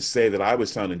stereotype to say that I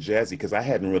was sounding jazzy because I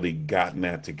hadn't really gotten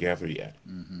that together yet.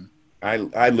 hmm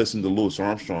I listened to Louis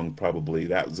Armstrong probably.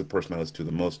 That was the person I listened to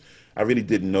the most. I really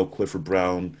didn't know Clifford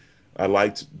Brown. I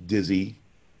liked Dizzy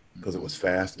because it hmm was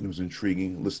fast and it was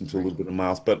intriguing. Listened to a right. little bit of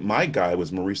Miles, but my guy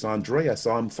was Maurice Andre. I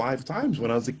saw him 5 times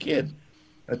when I was a kid.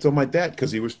 I told my dad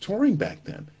because he was touring back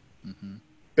then. hmm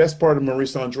Best part of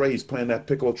Maurice Andre, he's playing that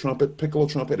piccolo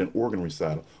trumpet, and organ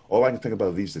recital. All I can think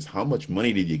about these is how much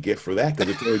money did you get for that? Because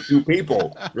it's only two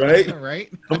people, right?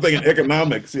 right, I'm thinking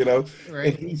economics, you know.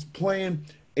 And right, he's playing,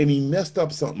 and he messed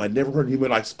up something I'd never heard. He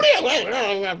went like,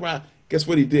 guess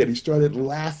what he did? He started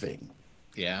laughing.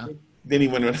 yeah. Then he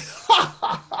went,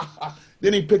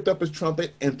 then he picked up his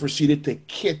trumpet and proceeded to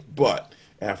kick butt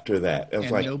after that. I was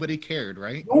And like, nobody cared,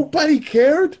 right? nobody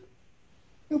cared.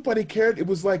 Nobody cared. It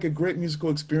was like a great musical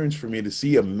experience for me to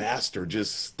see a master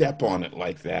just step on it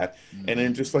like that, and hmm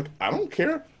then just like, I don't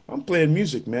care. I'm playing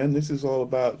music, man. This is all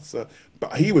about. So,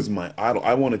 but he was my idol.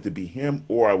 I wanted to be him,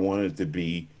 or I wanted to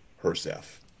be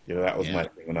herself. You know, that was my Yeah,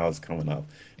 thing when I was coming up.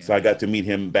 So yeah. I got to meet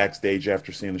him backstage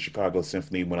after seeing the Chicago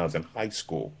Symphony when I was in high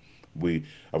school. I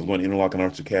was going to Interlochen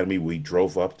Arts Academy. We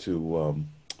drove up to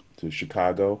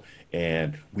Chicago,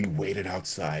 and we waited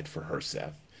outside for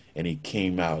Herseth. And he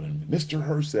came out, and Mr.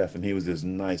 Herseth, and he was as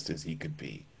nice as he could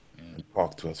be, Yeah, and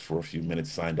talked to us for a few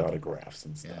minutes, signed autographs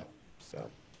and yeah. stuff. So,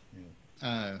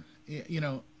 yeah. You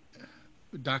know,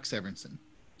 Doc Severinsen,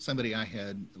 somebody I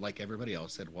had, like everybody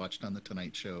else, had watched on the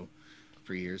Tonight Show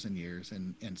for years and years,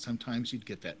 and sometimes you'd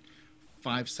get that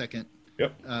 5 second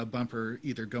Yep. bumper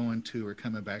either going to or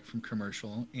coming back from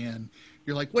commercial, and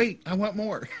you're like, wait, I want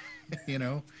more, you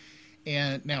know.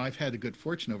 And now I've had the good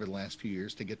fortune over the last few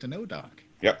years to get to know Doc,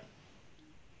 Yep.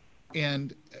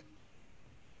 and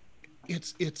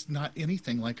it's not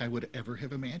anything like I would ever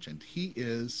have imagined. He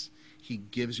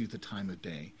gives you the time of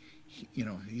day. You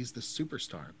know, he's the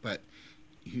superstar. But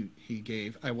he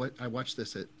gave. I watched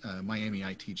this at Miami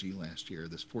ITG last year.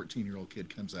 This 14-year-old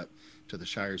kid comes up to the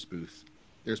Shires booth.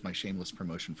 There's my shameless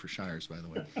promotion for Shires, by the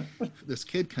way. This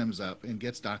kid comes up and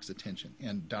gets Doc's attention,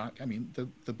 and Doc. I mean,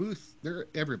 the booth. There,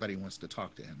 everybody wants to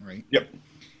talk to him, right? Yep.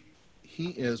 He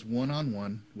is one on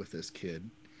one with this kid,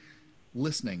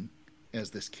 listening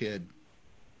as this kid,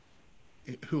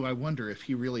 who I wonder if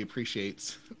he really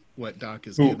appreciates what Doc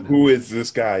has Who given him, who is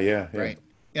this guy? Yeah. Yeah. right?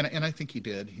 And I think he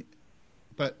did.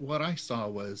 But what I saw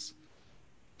was,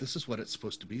 this is what it's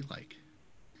supposed to be like.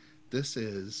 This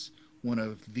is one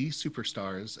of the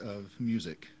superstars of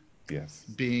music Yes.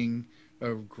 being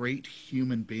a great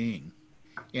human being,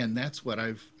 and that's what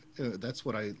I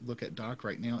look at Doc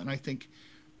right now, and I think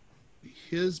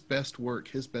his best work,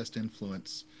 his best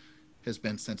influence has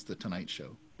been since the Tonight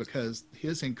Show, because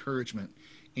his encouragement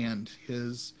and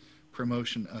his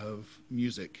promotion of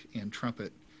music and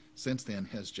trumpet since then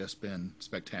has just been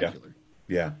Yeah. spectacular.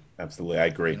 Yeah. Absolutely. I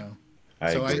You agree. know,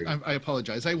 I so agree. I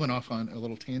apologize. I went off on a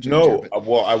little tangent there, No, but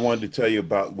well, I wanted to tell you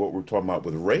about what we're talking about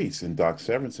with race and Doc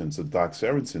Severinsen. So Doc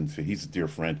Severinsen, he's a dear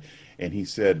friend, and he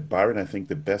said, Byron, I think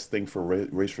the best thing for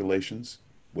race relations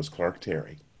was Clark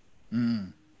Terry.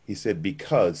 mm, He said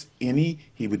because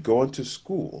he would go into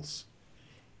schools.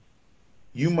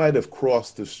 You might have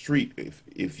crossed the street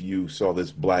if you saw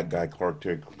this black guy Clark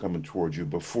Terry coming towards you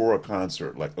before a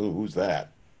concert, like, oh, who's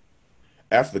that?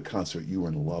 After the concert, you were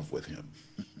in love with him,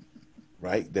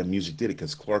 right? That music did it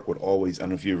because Clark would always, I don't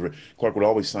know if you ever, Clark would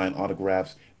always sign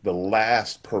autographs, the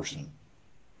last person,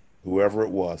 whoever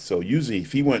it was. So usually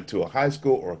if he went to a high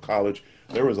school or a college,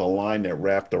 there was a line that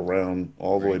wrapped around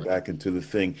all the way right, back into the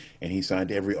thing, and he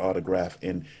signed every autograph.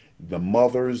 And the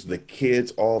mothers, the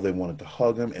kids, all they wanted to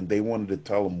hug him, and they wanted to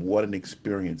tell him what an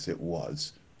experience it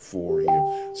was for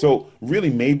you. So really,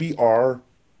 maybe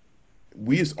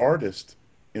we as artists,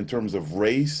 in terms of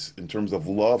race, in terms of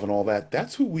love and all that,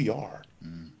 that's who we are.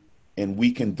 mm, And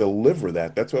we can deliver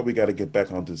that. That's why we got to get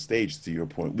back onto the stage, to your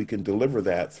point. We can deliver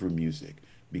that through music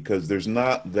because there's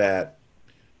not that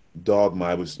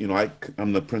dogma.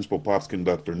 I'm the principal pops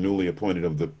conductor, newly appointed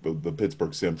of the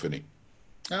Pittsburgh Symphony.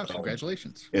 oh,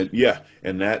 congratulations, And yeah,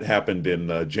 and that happened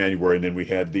in January, and then we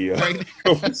had the. right,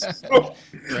 So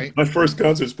right, my first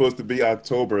concert's supposed to be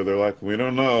October. They're like, we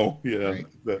don't know, right,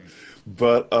 The- right.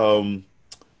 but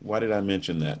why did I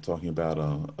mention that? Talking about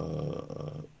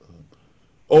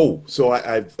oh, so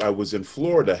I was in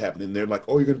Florida happening. They're like,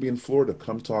 oh, you're going to be in Florida.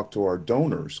 Come talk to our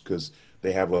donors because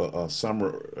they have a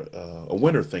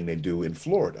winter thing they do in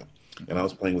Florida. and I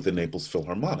was playing with the Naples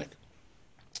Philharmonic.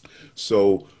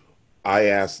 So I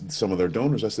asked some of their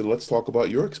donors, I said, let's talk about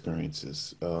your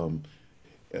experiences.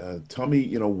 Tell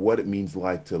me, what it means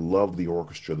like to love the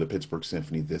orchestra, the Pittsburgh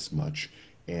Symphony this much,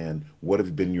 and what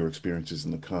have been your experiences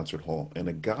in the concert hall? And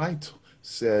a guy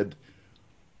said,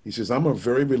 he says, I'm a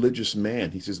very religious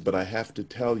man. He says, but I have to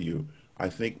tell you, I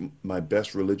think my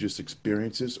best religious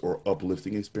experiences or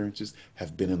uplifting experiences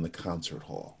have been in the concert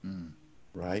hall,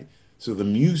 right? So the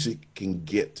music can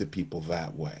get to people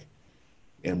that way.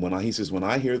 And he says, when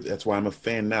I hear, that's why I'm a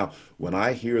fan now. When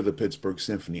I hear the Pittsburgh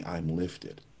Symphony, I'm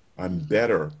lifted. I'm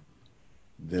better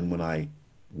than when I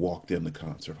walked in the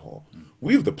concert hall.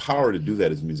 We have the power to do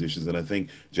that as musicians, and I think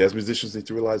jazz musicians need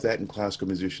to realize that, and classical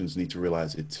musicians need to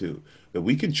realize it too. That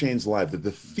we can change lives, that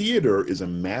the theater is a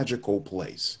magical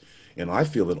place. And I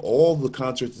feel that all the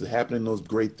concerts that happen in those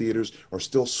great theaters are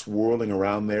still swirling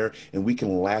around there, and we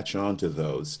can latch onto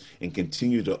those and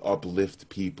continue to uplift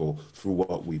people through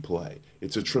what we play.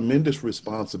 It's a tremendous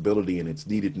responsibility, and it's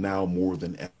needed now more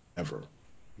than ever.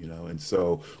 And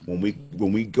so when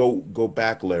we go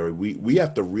back, Larry, we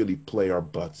have to really play our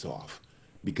butts off,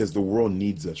 because the world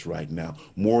needs us right now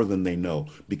more than they know,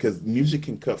 because music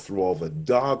can cut through all the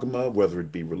dogma, whether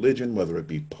it be religion, whether it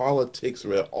be politics,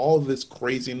 or all this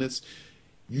craziness.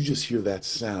 You just hear that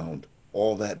sound,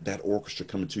 all that orchestra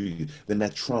coming to you, then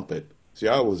that trumpet. See,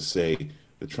 I always say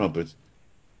the trumpet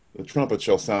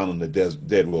shall sound and the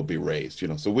dead will be raised.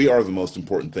 So we are the most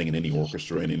important thing in any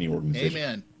orchestra, in any organization.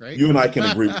 Amen. Right? You and I can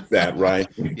agree with that, right?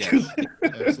 Yes,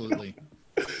 absolutely.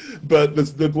 But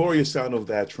the glorious sound of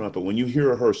that trumpet, when you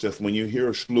hear a Herseth, when you hear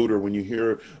a Schluter, when you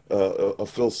hear a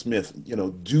Phil Smith,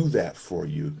 do that for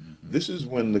you. This is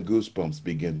when the goosebumps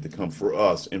begin to come for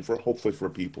us, and hopefully for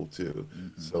people too.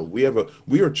 So we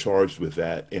are charged with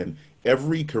that, and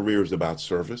every career is about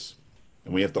service.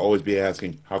 And we have to always be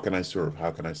asking, how can I serve? How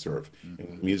can I serve? And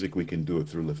with music, we can do it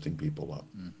through lifting people up.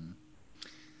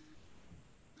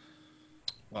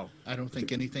 Well, I don't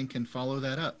think anything can follow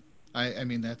that up. I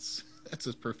mean, that's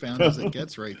as profound as it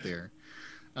gets right there.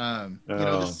 I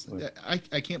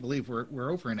can't believe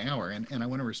we're over an hour, and I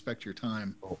want to respect your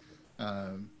time.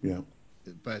 Yeah.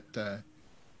 But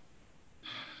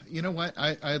you know what?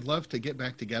 I'd love to get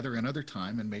back together another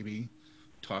time and maybe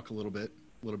talk a little bit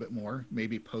more,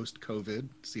 maybe post-COVID,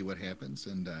 see what happens.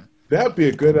 And that'd be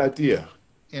a good idea.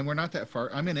 And we're not that far.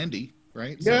 I'm in Indy,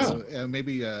 right? Yeah. So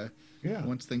maybe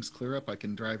once things clear up, I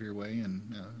can drive your way,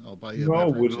 and I'll buy you a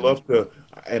No, beverage. would love to.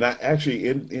 And I actually,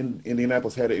 in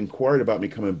Indianapolis, had inquired about me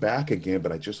coming back again,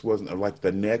 but I just wasn't, like,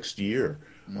 the next year.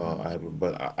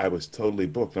 I was totally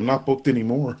booked. I'm not booked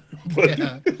anymore. But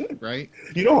Yeah, right?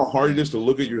 you know how hard it is to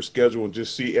look at your schedule and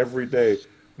just see every day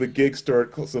the gigs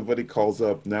start, somebody calls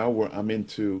up. Now I'm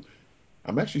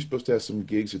actually supposed to have some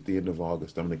gigs at the end of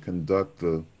August. I'm going to conduct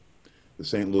the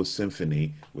St. Louis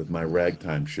Symphony with my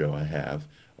ragtime show I have.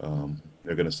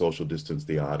 They're going to social distance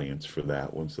the audience for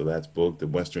that one, so that's booked. The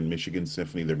Western Michigan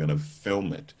Symphony, they're going to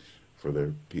film it for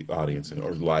their audience,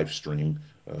 or live stream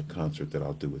a concert that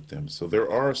I'll do with them. So there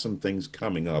are some things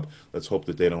coming up. Let's hope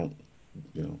that they don't,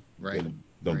 Right.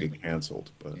 don't get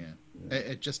canceled. But Yeah.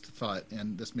 I just thought,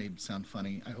 and this may sound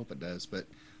funny, I hope it does, but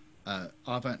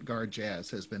avant-garde jazz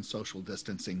has been social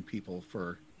distancing people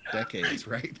for decades,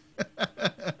 right?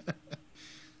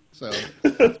 So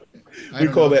we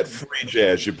call that free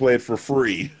jazz. You play it for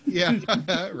free. Yeah,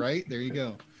 right. There you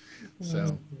go.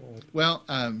 So, well,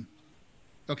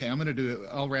 okay,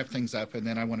 I'll wrap things up, and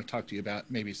then I want to talk to you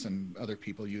about maybe some other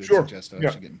people you had suggested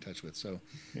I should get in touch with. So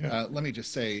let me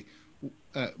just say,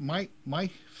 my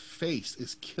face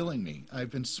is killing me.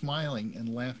 I've been smiling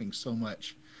and laughing so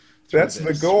much. That's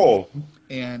the goal.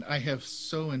 And I have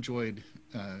so enjoyed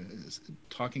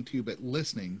talking to you, but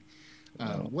listening.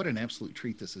 What an absolute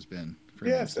treat this has been for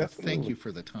me. So thank you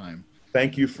for the time.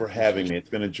 Thank you for having me. It's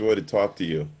been a joy to talk to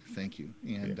you. Thank you.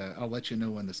 And I'll let you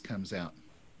know when this comes out.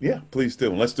 Yeah, please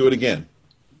do. And let's do it again.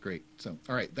 Great. So,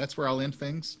 all right, that's where I'll end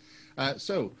things.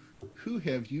 So, who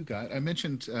have you got? I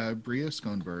mentioned Bria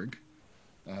Schoenberg.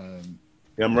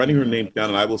 I'm writing her name down,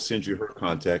 and I will send you her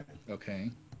contact.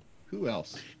 Okay. Who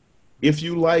else? If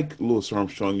you like Louis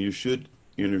Armstrong, you should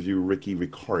interview Ricky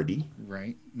Riccardi.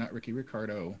 Right. Not Ricky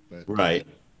Ricardo, but... Right.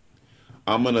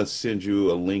 I'm going to send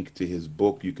you a link to his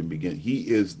book. You can begin. He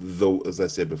is, as I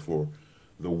said before,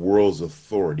 the world's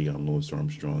authority on Louis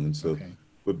Armstrong. And so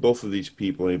with both of these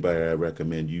people, anybody I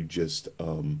recommend, you just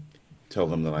tell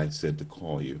them that I said to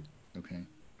call you. Okay.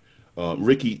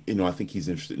 Ricky, I think he's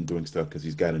interested in doing stuff because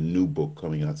he's got a new book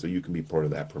coming out, so you can be part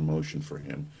of that promotion for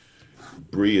him.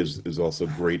 Bree is also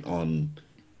great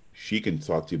she can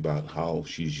talk to you about how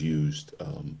she's used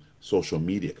social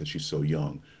media, because she's so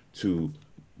young, to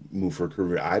move her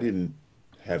career. I didn't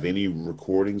have any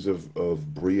recordings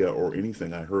of Bria or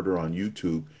anything. I heard her on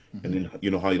YouTube, and Hmm. then you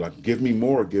know how you like, give me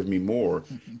more.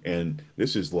 And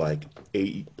this is like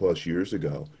 8+ years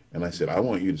ago. And I said, I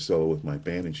want you to solo with my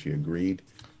band, and she agreed.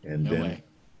 And No then way.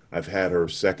 I've had her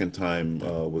second time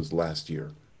was last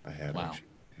year. I had her. Wow.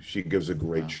 She gives a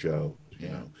great Wow. show,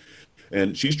 Yeah.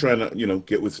 and she's trying to,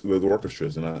 get with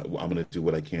orchestras, and I'm going to do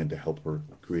what I can to help her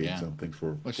create Yeah. something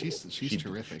Well, for she's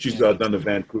terrific, she's done the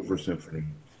Vancouver Symphony.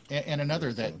 and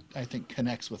another that So, I think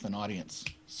connects with an audience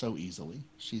so easily.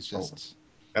 She's oh, just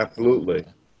absolutely,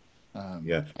 yeah.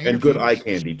 yeah, I and good interviewed. eye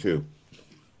candy too.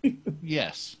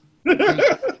 Yes.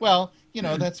 Well,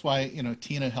 that's why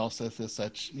Tina Helseth is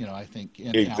such, I think,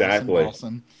 and Allison Exactly.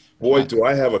 Balsam. Boy, I, do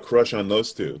I have a crush on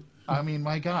those two. I mean,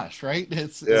 my gosh, right?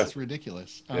 It's Yeah, it's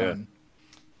ridiculous. yeah,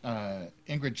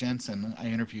 Ingrid Jensen, I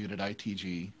interviewed at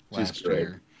ITG she's last great.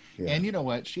 year, Yeah, and you know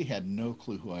what? She had no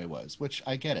clue who I was, which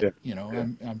I get it. yeah, yeah.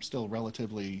 I'm still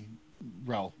relatively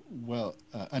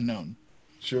unknown.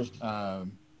 Sure.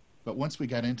 But once we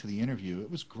got into the interview,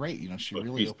 it was great. She Oh,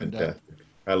 really she's opened up, fantastic.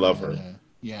 I love and her.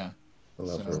 yeah. I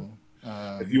love her. So,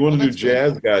 If you want well, to do that's good.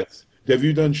 jazz, guys, have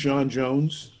you done Sean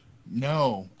Jones?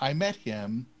 No, I met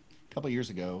him a couple of years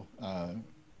ago.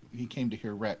 He came to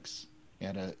hear Rex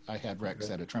I had Rex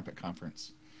Okay. at a trumpet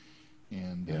conference,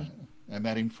 and Yeah, I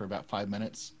met him for about 5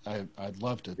 minutes. I'd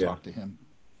love to yeah. talk to him.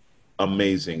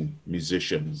 Amazing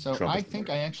musician, So I trumpet think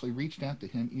player. I actually reached out to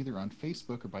him either on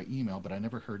Facebook or by email, but I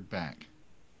never heard back.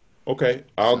 Okay,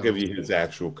 I'll give So you his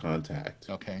actual contact.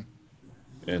 okay,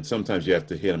 And sometimes you have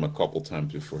to hit him a couple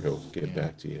times before he'll get yeah,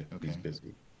 back to you. He's okay.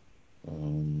 busy.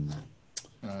 Um,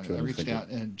 I trying to reached think of, out,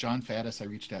 and John Faddis I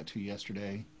reached out to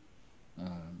yesterday.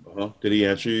 Did he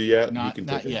answer you yet? He can take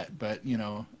Not it. yet, but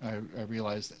I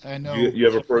realized I You, know. you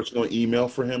have a personal email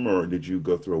for him, or did you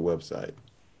go through a website?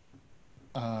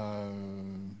 Uh,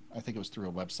 I think it was through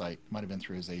a website. Might have been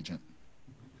through his agent,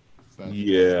 but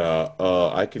Yeah,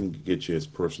 I can get you his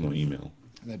personal email.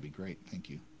 that'd be great. Thank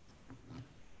you.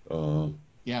 Uh,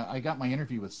 Yeah, I got my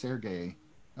interview with Sergey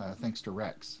thanks to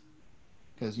Rex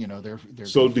because they're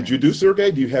so good did you do friends.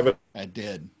 Sergey? Do you have it? I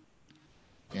did,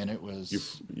 and it You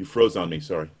was you froze on me.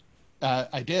 Sorry.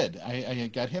 I did. I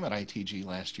got him at ITG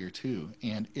last year too,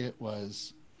 and it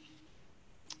was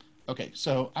okay.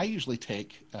 So I usually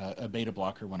take a beta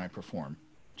blocker when I perform,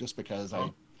 just because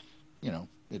Oh,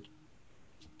 it.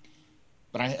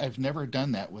 But I've never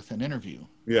done that with an interview.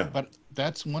 yeah, But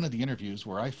that's one of the interviews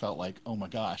where I felt like, oh my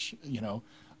gosh,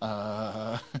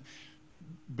 uh,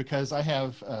 because I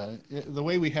have the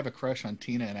way we have a crush on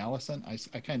Tina and Allison.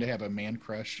 I kind of have a man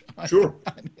crush sure,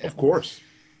 on of him. course.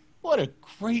 What a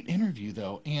great interview,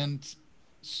 though, and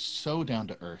so down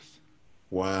to earth,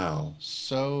 Wow.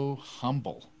 so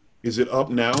humble. Is it up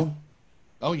now?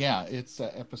 Oh yeah, it's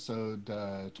episode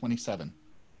 27.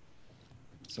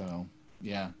 So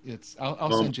yeah,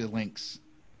 I'll Um, send you links.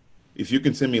 if you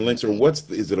can send me links, or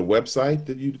is it a website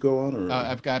that you'd go on, or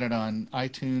I've got it on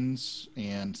iTunes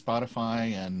and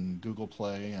Spotify and Google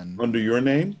Play and under your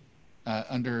name?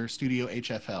 under Studio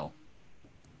HFL.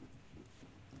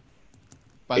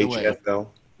 By the way, HFL?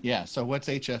 yeah. So what's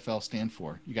HFL stand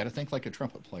for? You got to think like a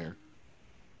trumpet player.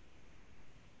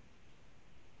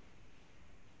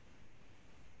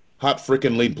 Hot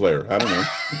frickin' lead player. I don't know.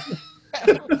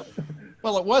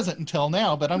 Well, it wasn't until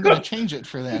now, but I'm going to change it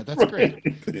for that. That's great.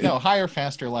 Right. No, higher,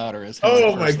 faster, louder is how I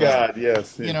Oh my first learned. God,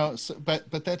 yes. Yeah. So,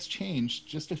 but that's changed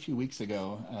just a few weeks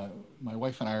ago. My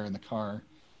wife and I are in the car.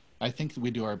 I think that we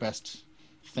do our best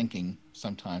thinking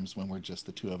sometimes when we're just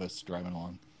the two of us driving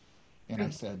along. And I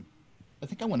said, I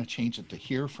think I want to change it to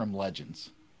Hear from Legends,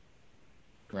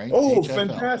 right? Oh, HFL.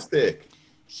 fantastic.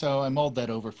 So I mulled that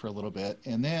over for a little bit,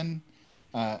 and then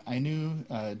I knew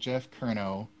Jeff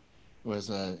Kernow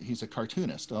he's a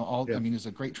cartoonist. I Yeah, mean, he's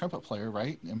a great trumpet player,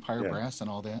 right? Empire yeah. Brass and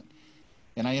all that.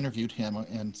 And I interviewed him,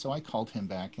 and so I called him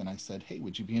back and I said, "Hey,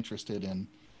 would you be interested in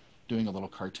doing a little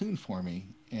cartoon for me?"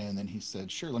 And then he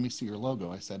said, "Sure, let me see your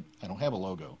logo." I said, "I don't have a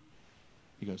logo."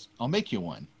 He goes, "I'll make you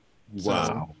one." So,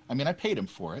 Wow. I mean, I paid him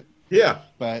for it, Yeah,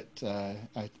 but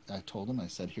I told him, I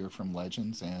said, "Hear from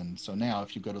Legends," and so now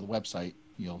if you go to the website,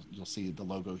 you'll see the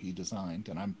logo he designed,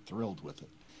 and I'm thrilled with it.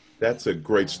 that's a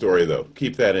great story, though.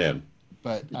 Keep that in.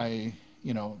 But I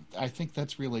think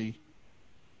that's really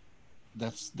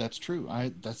that's true.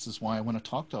 This is why I want to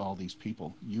talk to all these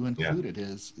people, you Yeah, included.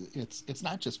 Is it's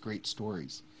not just great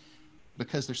stories,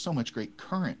 because there's so much great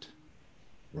current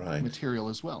right. material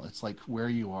as well. It's like where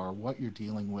you are, what you're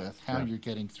dealing with, how Yeah. you're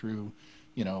getting through,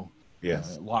 you know,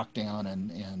 Yes. lockdown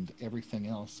and everything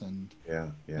else. And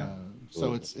Yeah, yeah.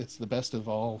 so Absolutely. it's the best of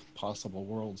all possible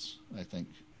worlds, I think,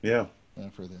 Yeah.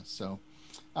 for this. So,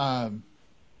 um,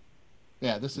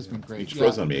 Yeah, this has been You great. just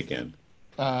froze on me again.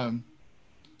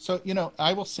 So,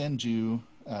 I will send you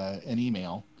an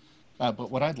email.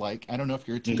 But what I'd like, I don't know if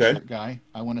you're a Okay. T-shirt guy.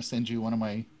 I want to send you one of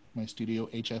my Studio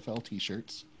HFL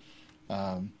T-shirts.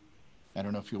 I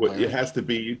don't know if you'll Well, wear it it. has to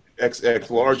be XX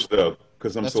large though,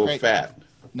 because I'm That's so great. fat.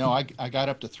 No, I got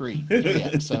up to 3 to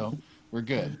fit, so we're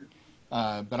good.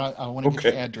 But I want to get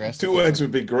your Okay. address if Two it's X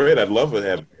would be great. I'd love to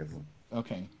have.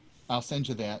 okay. I'll send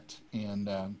you that, and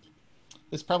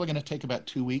it's probably going to take about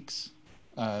 2 weeks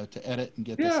to edit and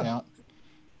get this Yeah. out.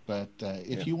 But Yeah.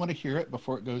 if you want to hear it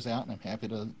before it goes out, and I'm happy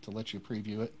to let you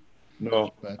preview it.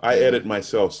 No, But I edit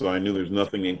myself, so I knew there's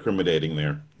nothing incriminating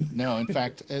there. no, in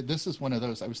fact, this is one of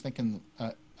those. I was thinking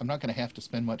I'm not going to have to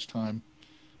spend much time.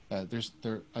 I'm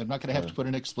not going to have to put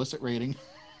an explicit rating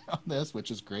on this,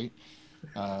 which is great.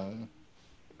 And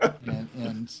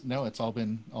no, it's all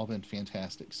been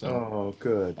fantastic. So Oh,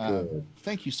 good, good.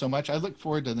 thank you so much. I look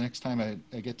forward to the next time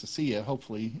I get to see you,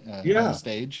 hopefully on Yeah.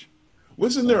 stage.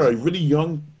 Wasn't So there a really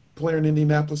young player in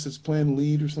Indianapolis that's playing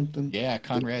lead or something? yeah,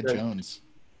 Conrad Jones.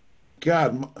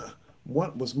 God,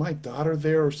 what was my daughter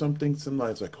there or something?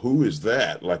 Somebody's like, "Who is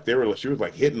that?" Like she was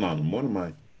like hitting on him. One of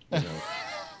my, you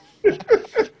know.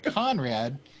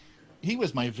 Conrad, he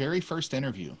was my very first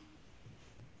interview,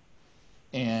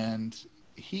 and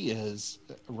he is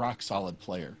a rock solid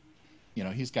player.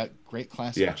 He's got great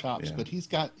classical chops, Yeah. but he's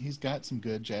got some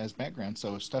good jazz background.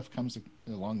 So if stuff comes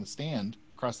along the stand,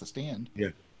 across the stand, Yeah.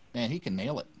 man, he can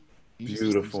nail it. He's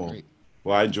Beautiful. great.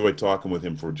 Well, I enjoyed talking with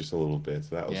him for just a little bit.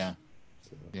 So that was Yeah.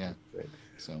 great.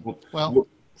 So Well,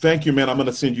 thank you, man. I'm going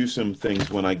to send you some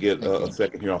things when I get Thank you. a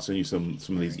second here. I'll send you some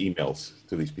of these emails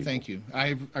to these people. thank you.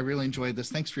 I really enjoyed this.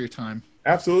 Thanks for your time.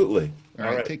 Absolutely. All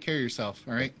right. Take care of yourself.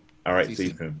 All right. All right. See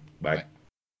you soon. Bye.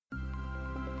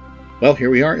 Well,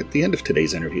 here we are at the end of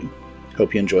today's interview.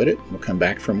 Hope you enjoyed it. We'll come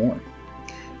back for more.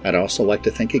 I'd also like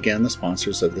to thank again the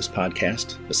sponsors of this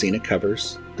podcast, Messina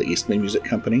Covers, the Eastman Music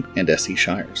Company, and S.E.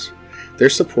 Shires. Their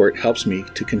support helps me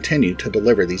to continue to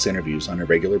deliver these interviews on a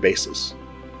regular basis.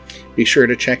 Be sure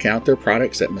to check out their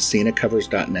products at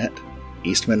messinacovers.net,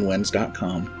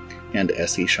 eastmanwinds.com, and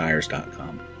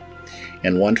seshires.com.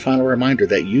 And one final reminder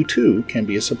that you too can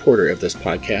be a supporter of this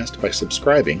podcast by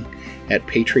subscribing at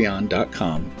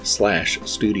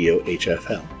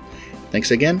patreon.com/studiohfl.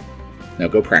 Thanks again. Now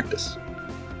go practice.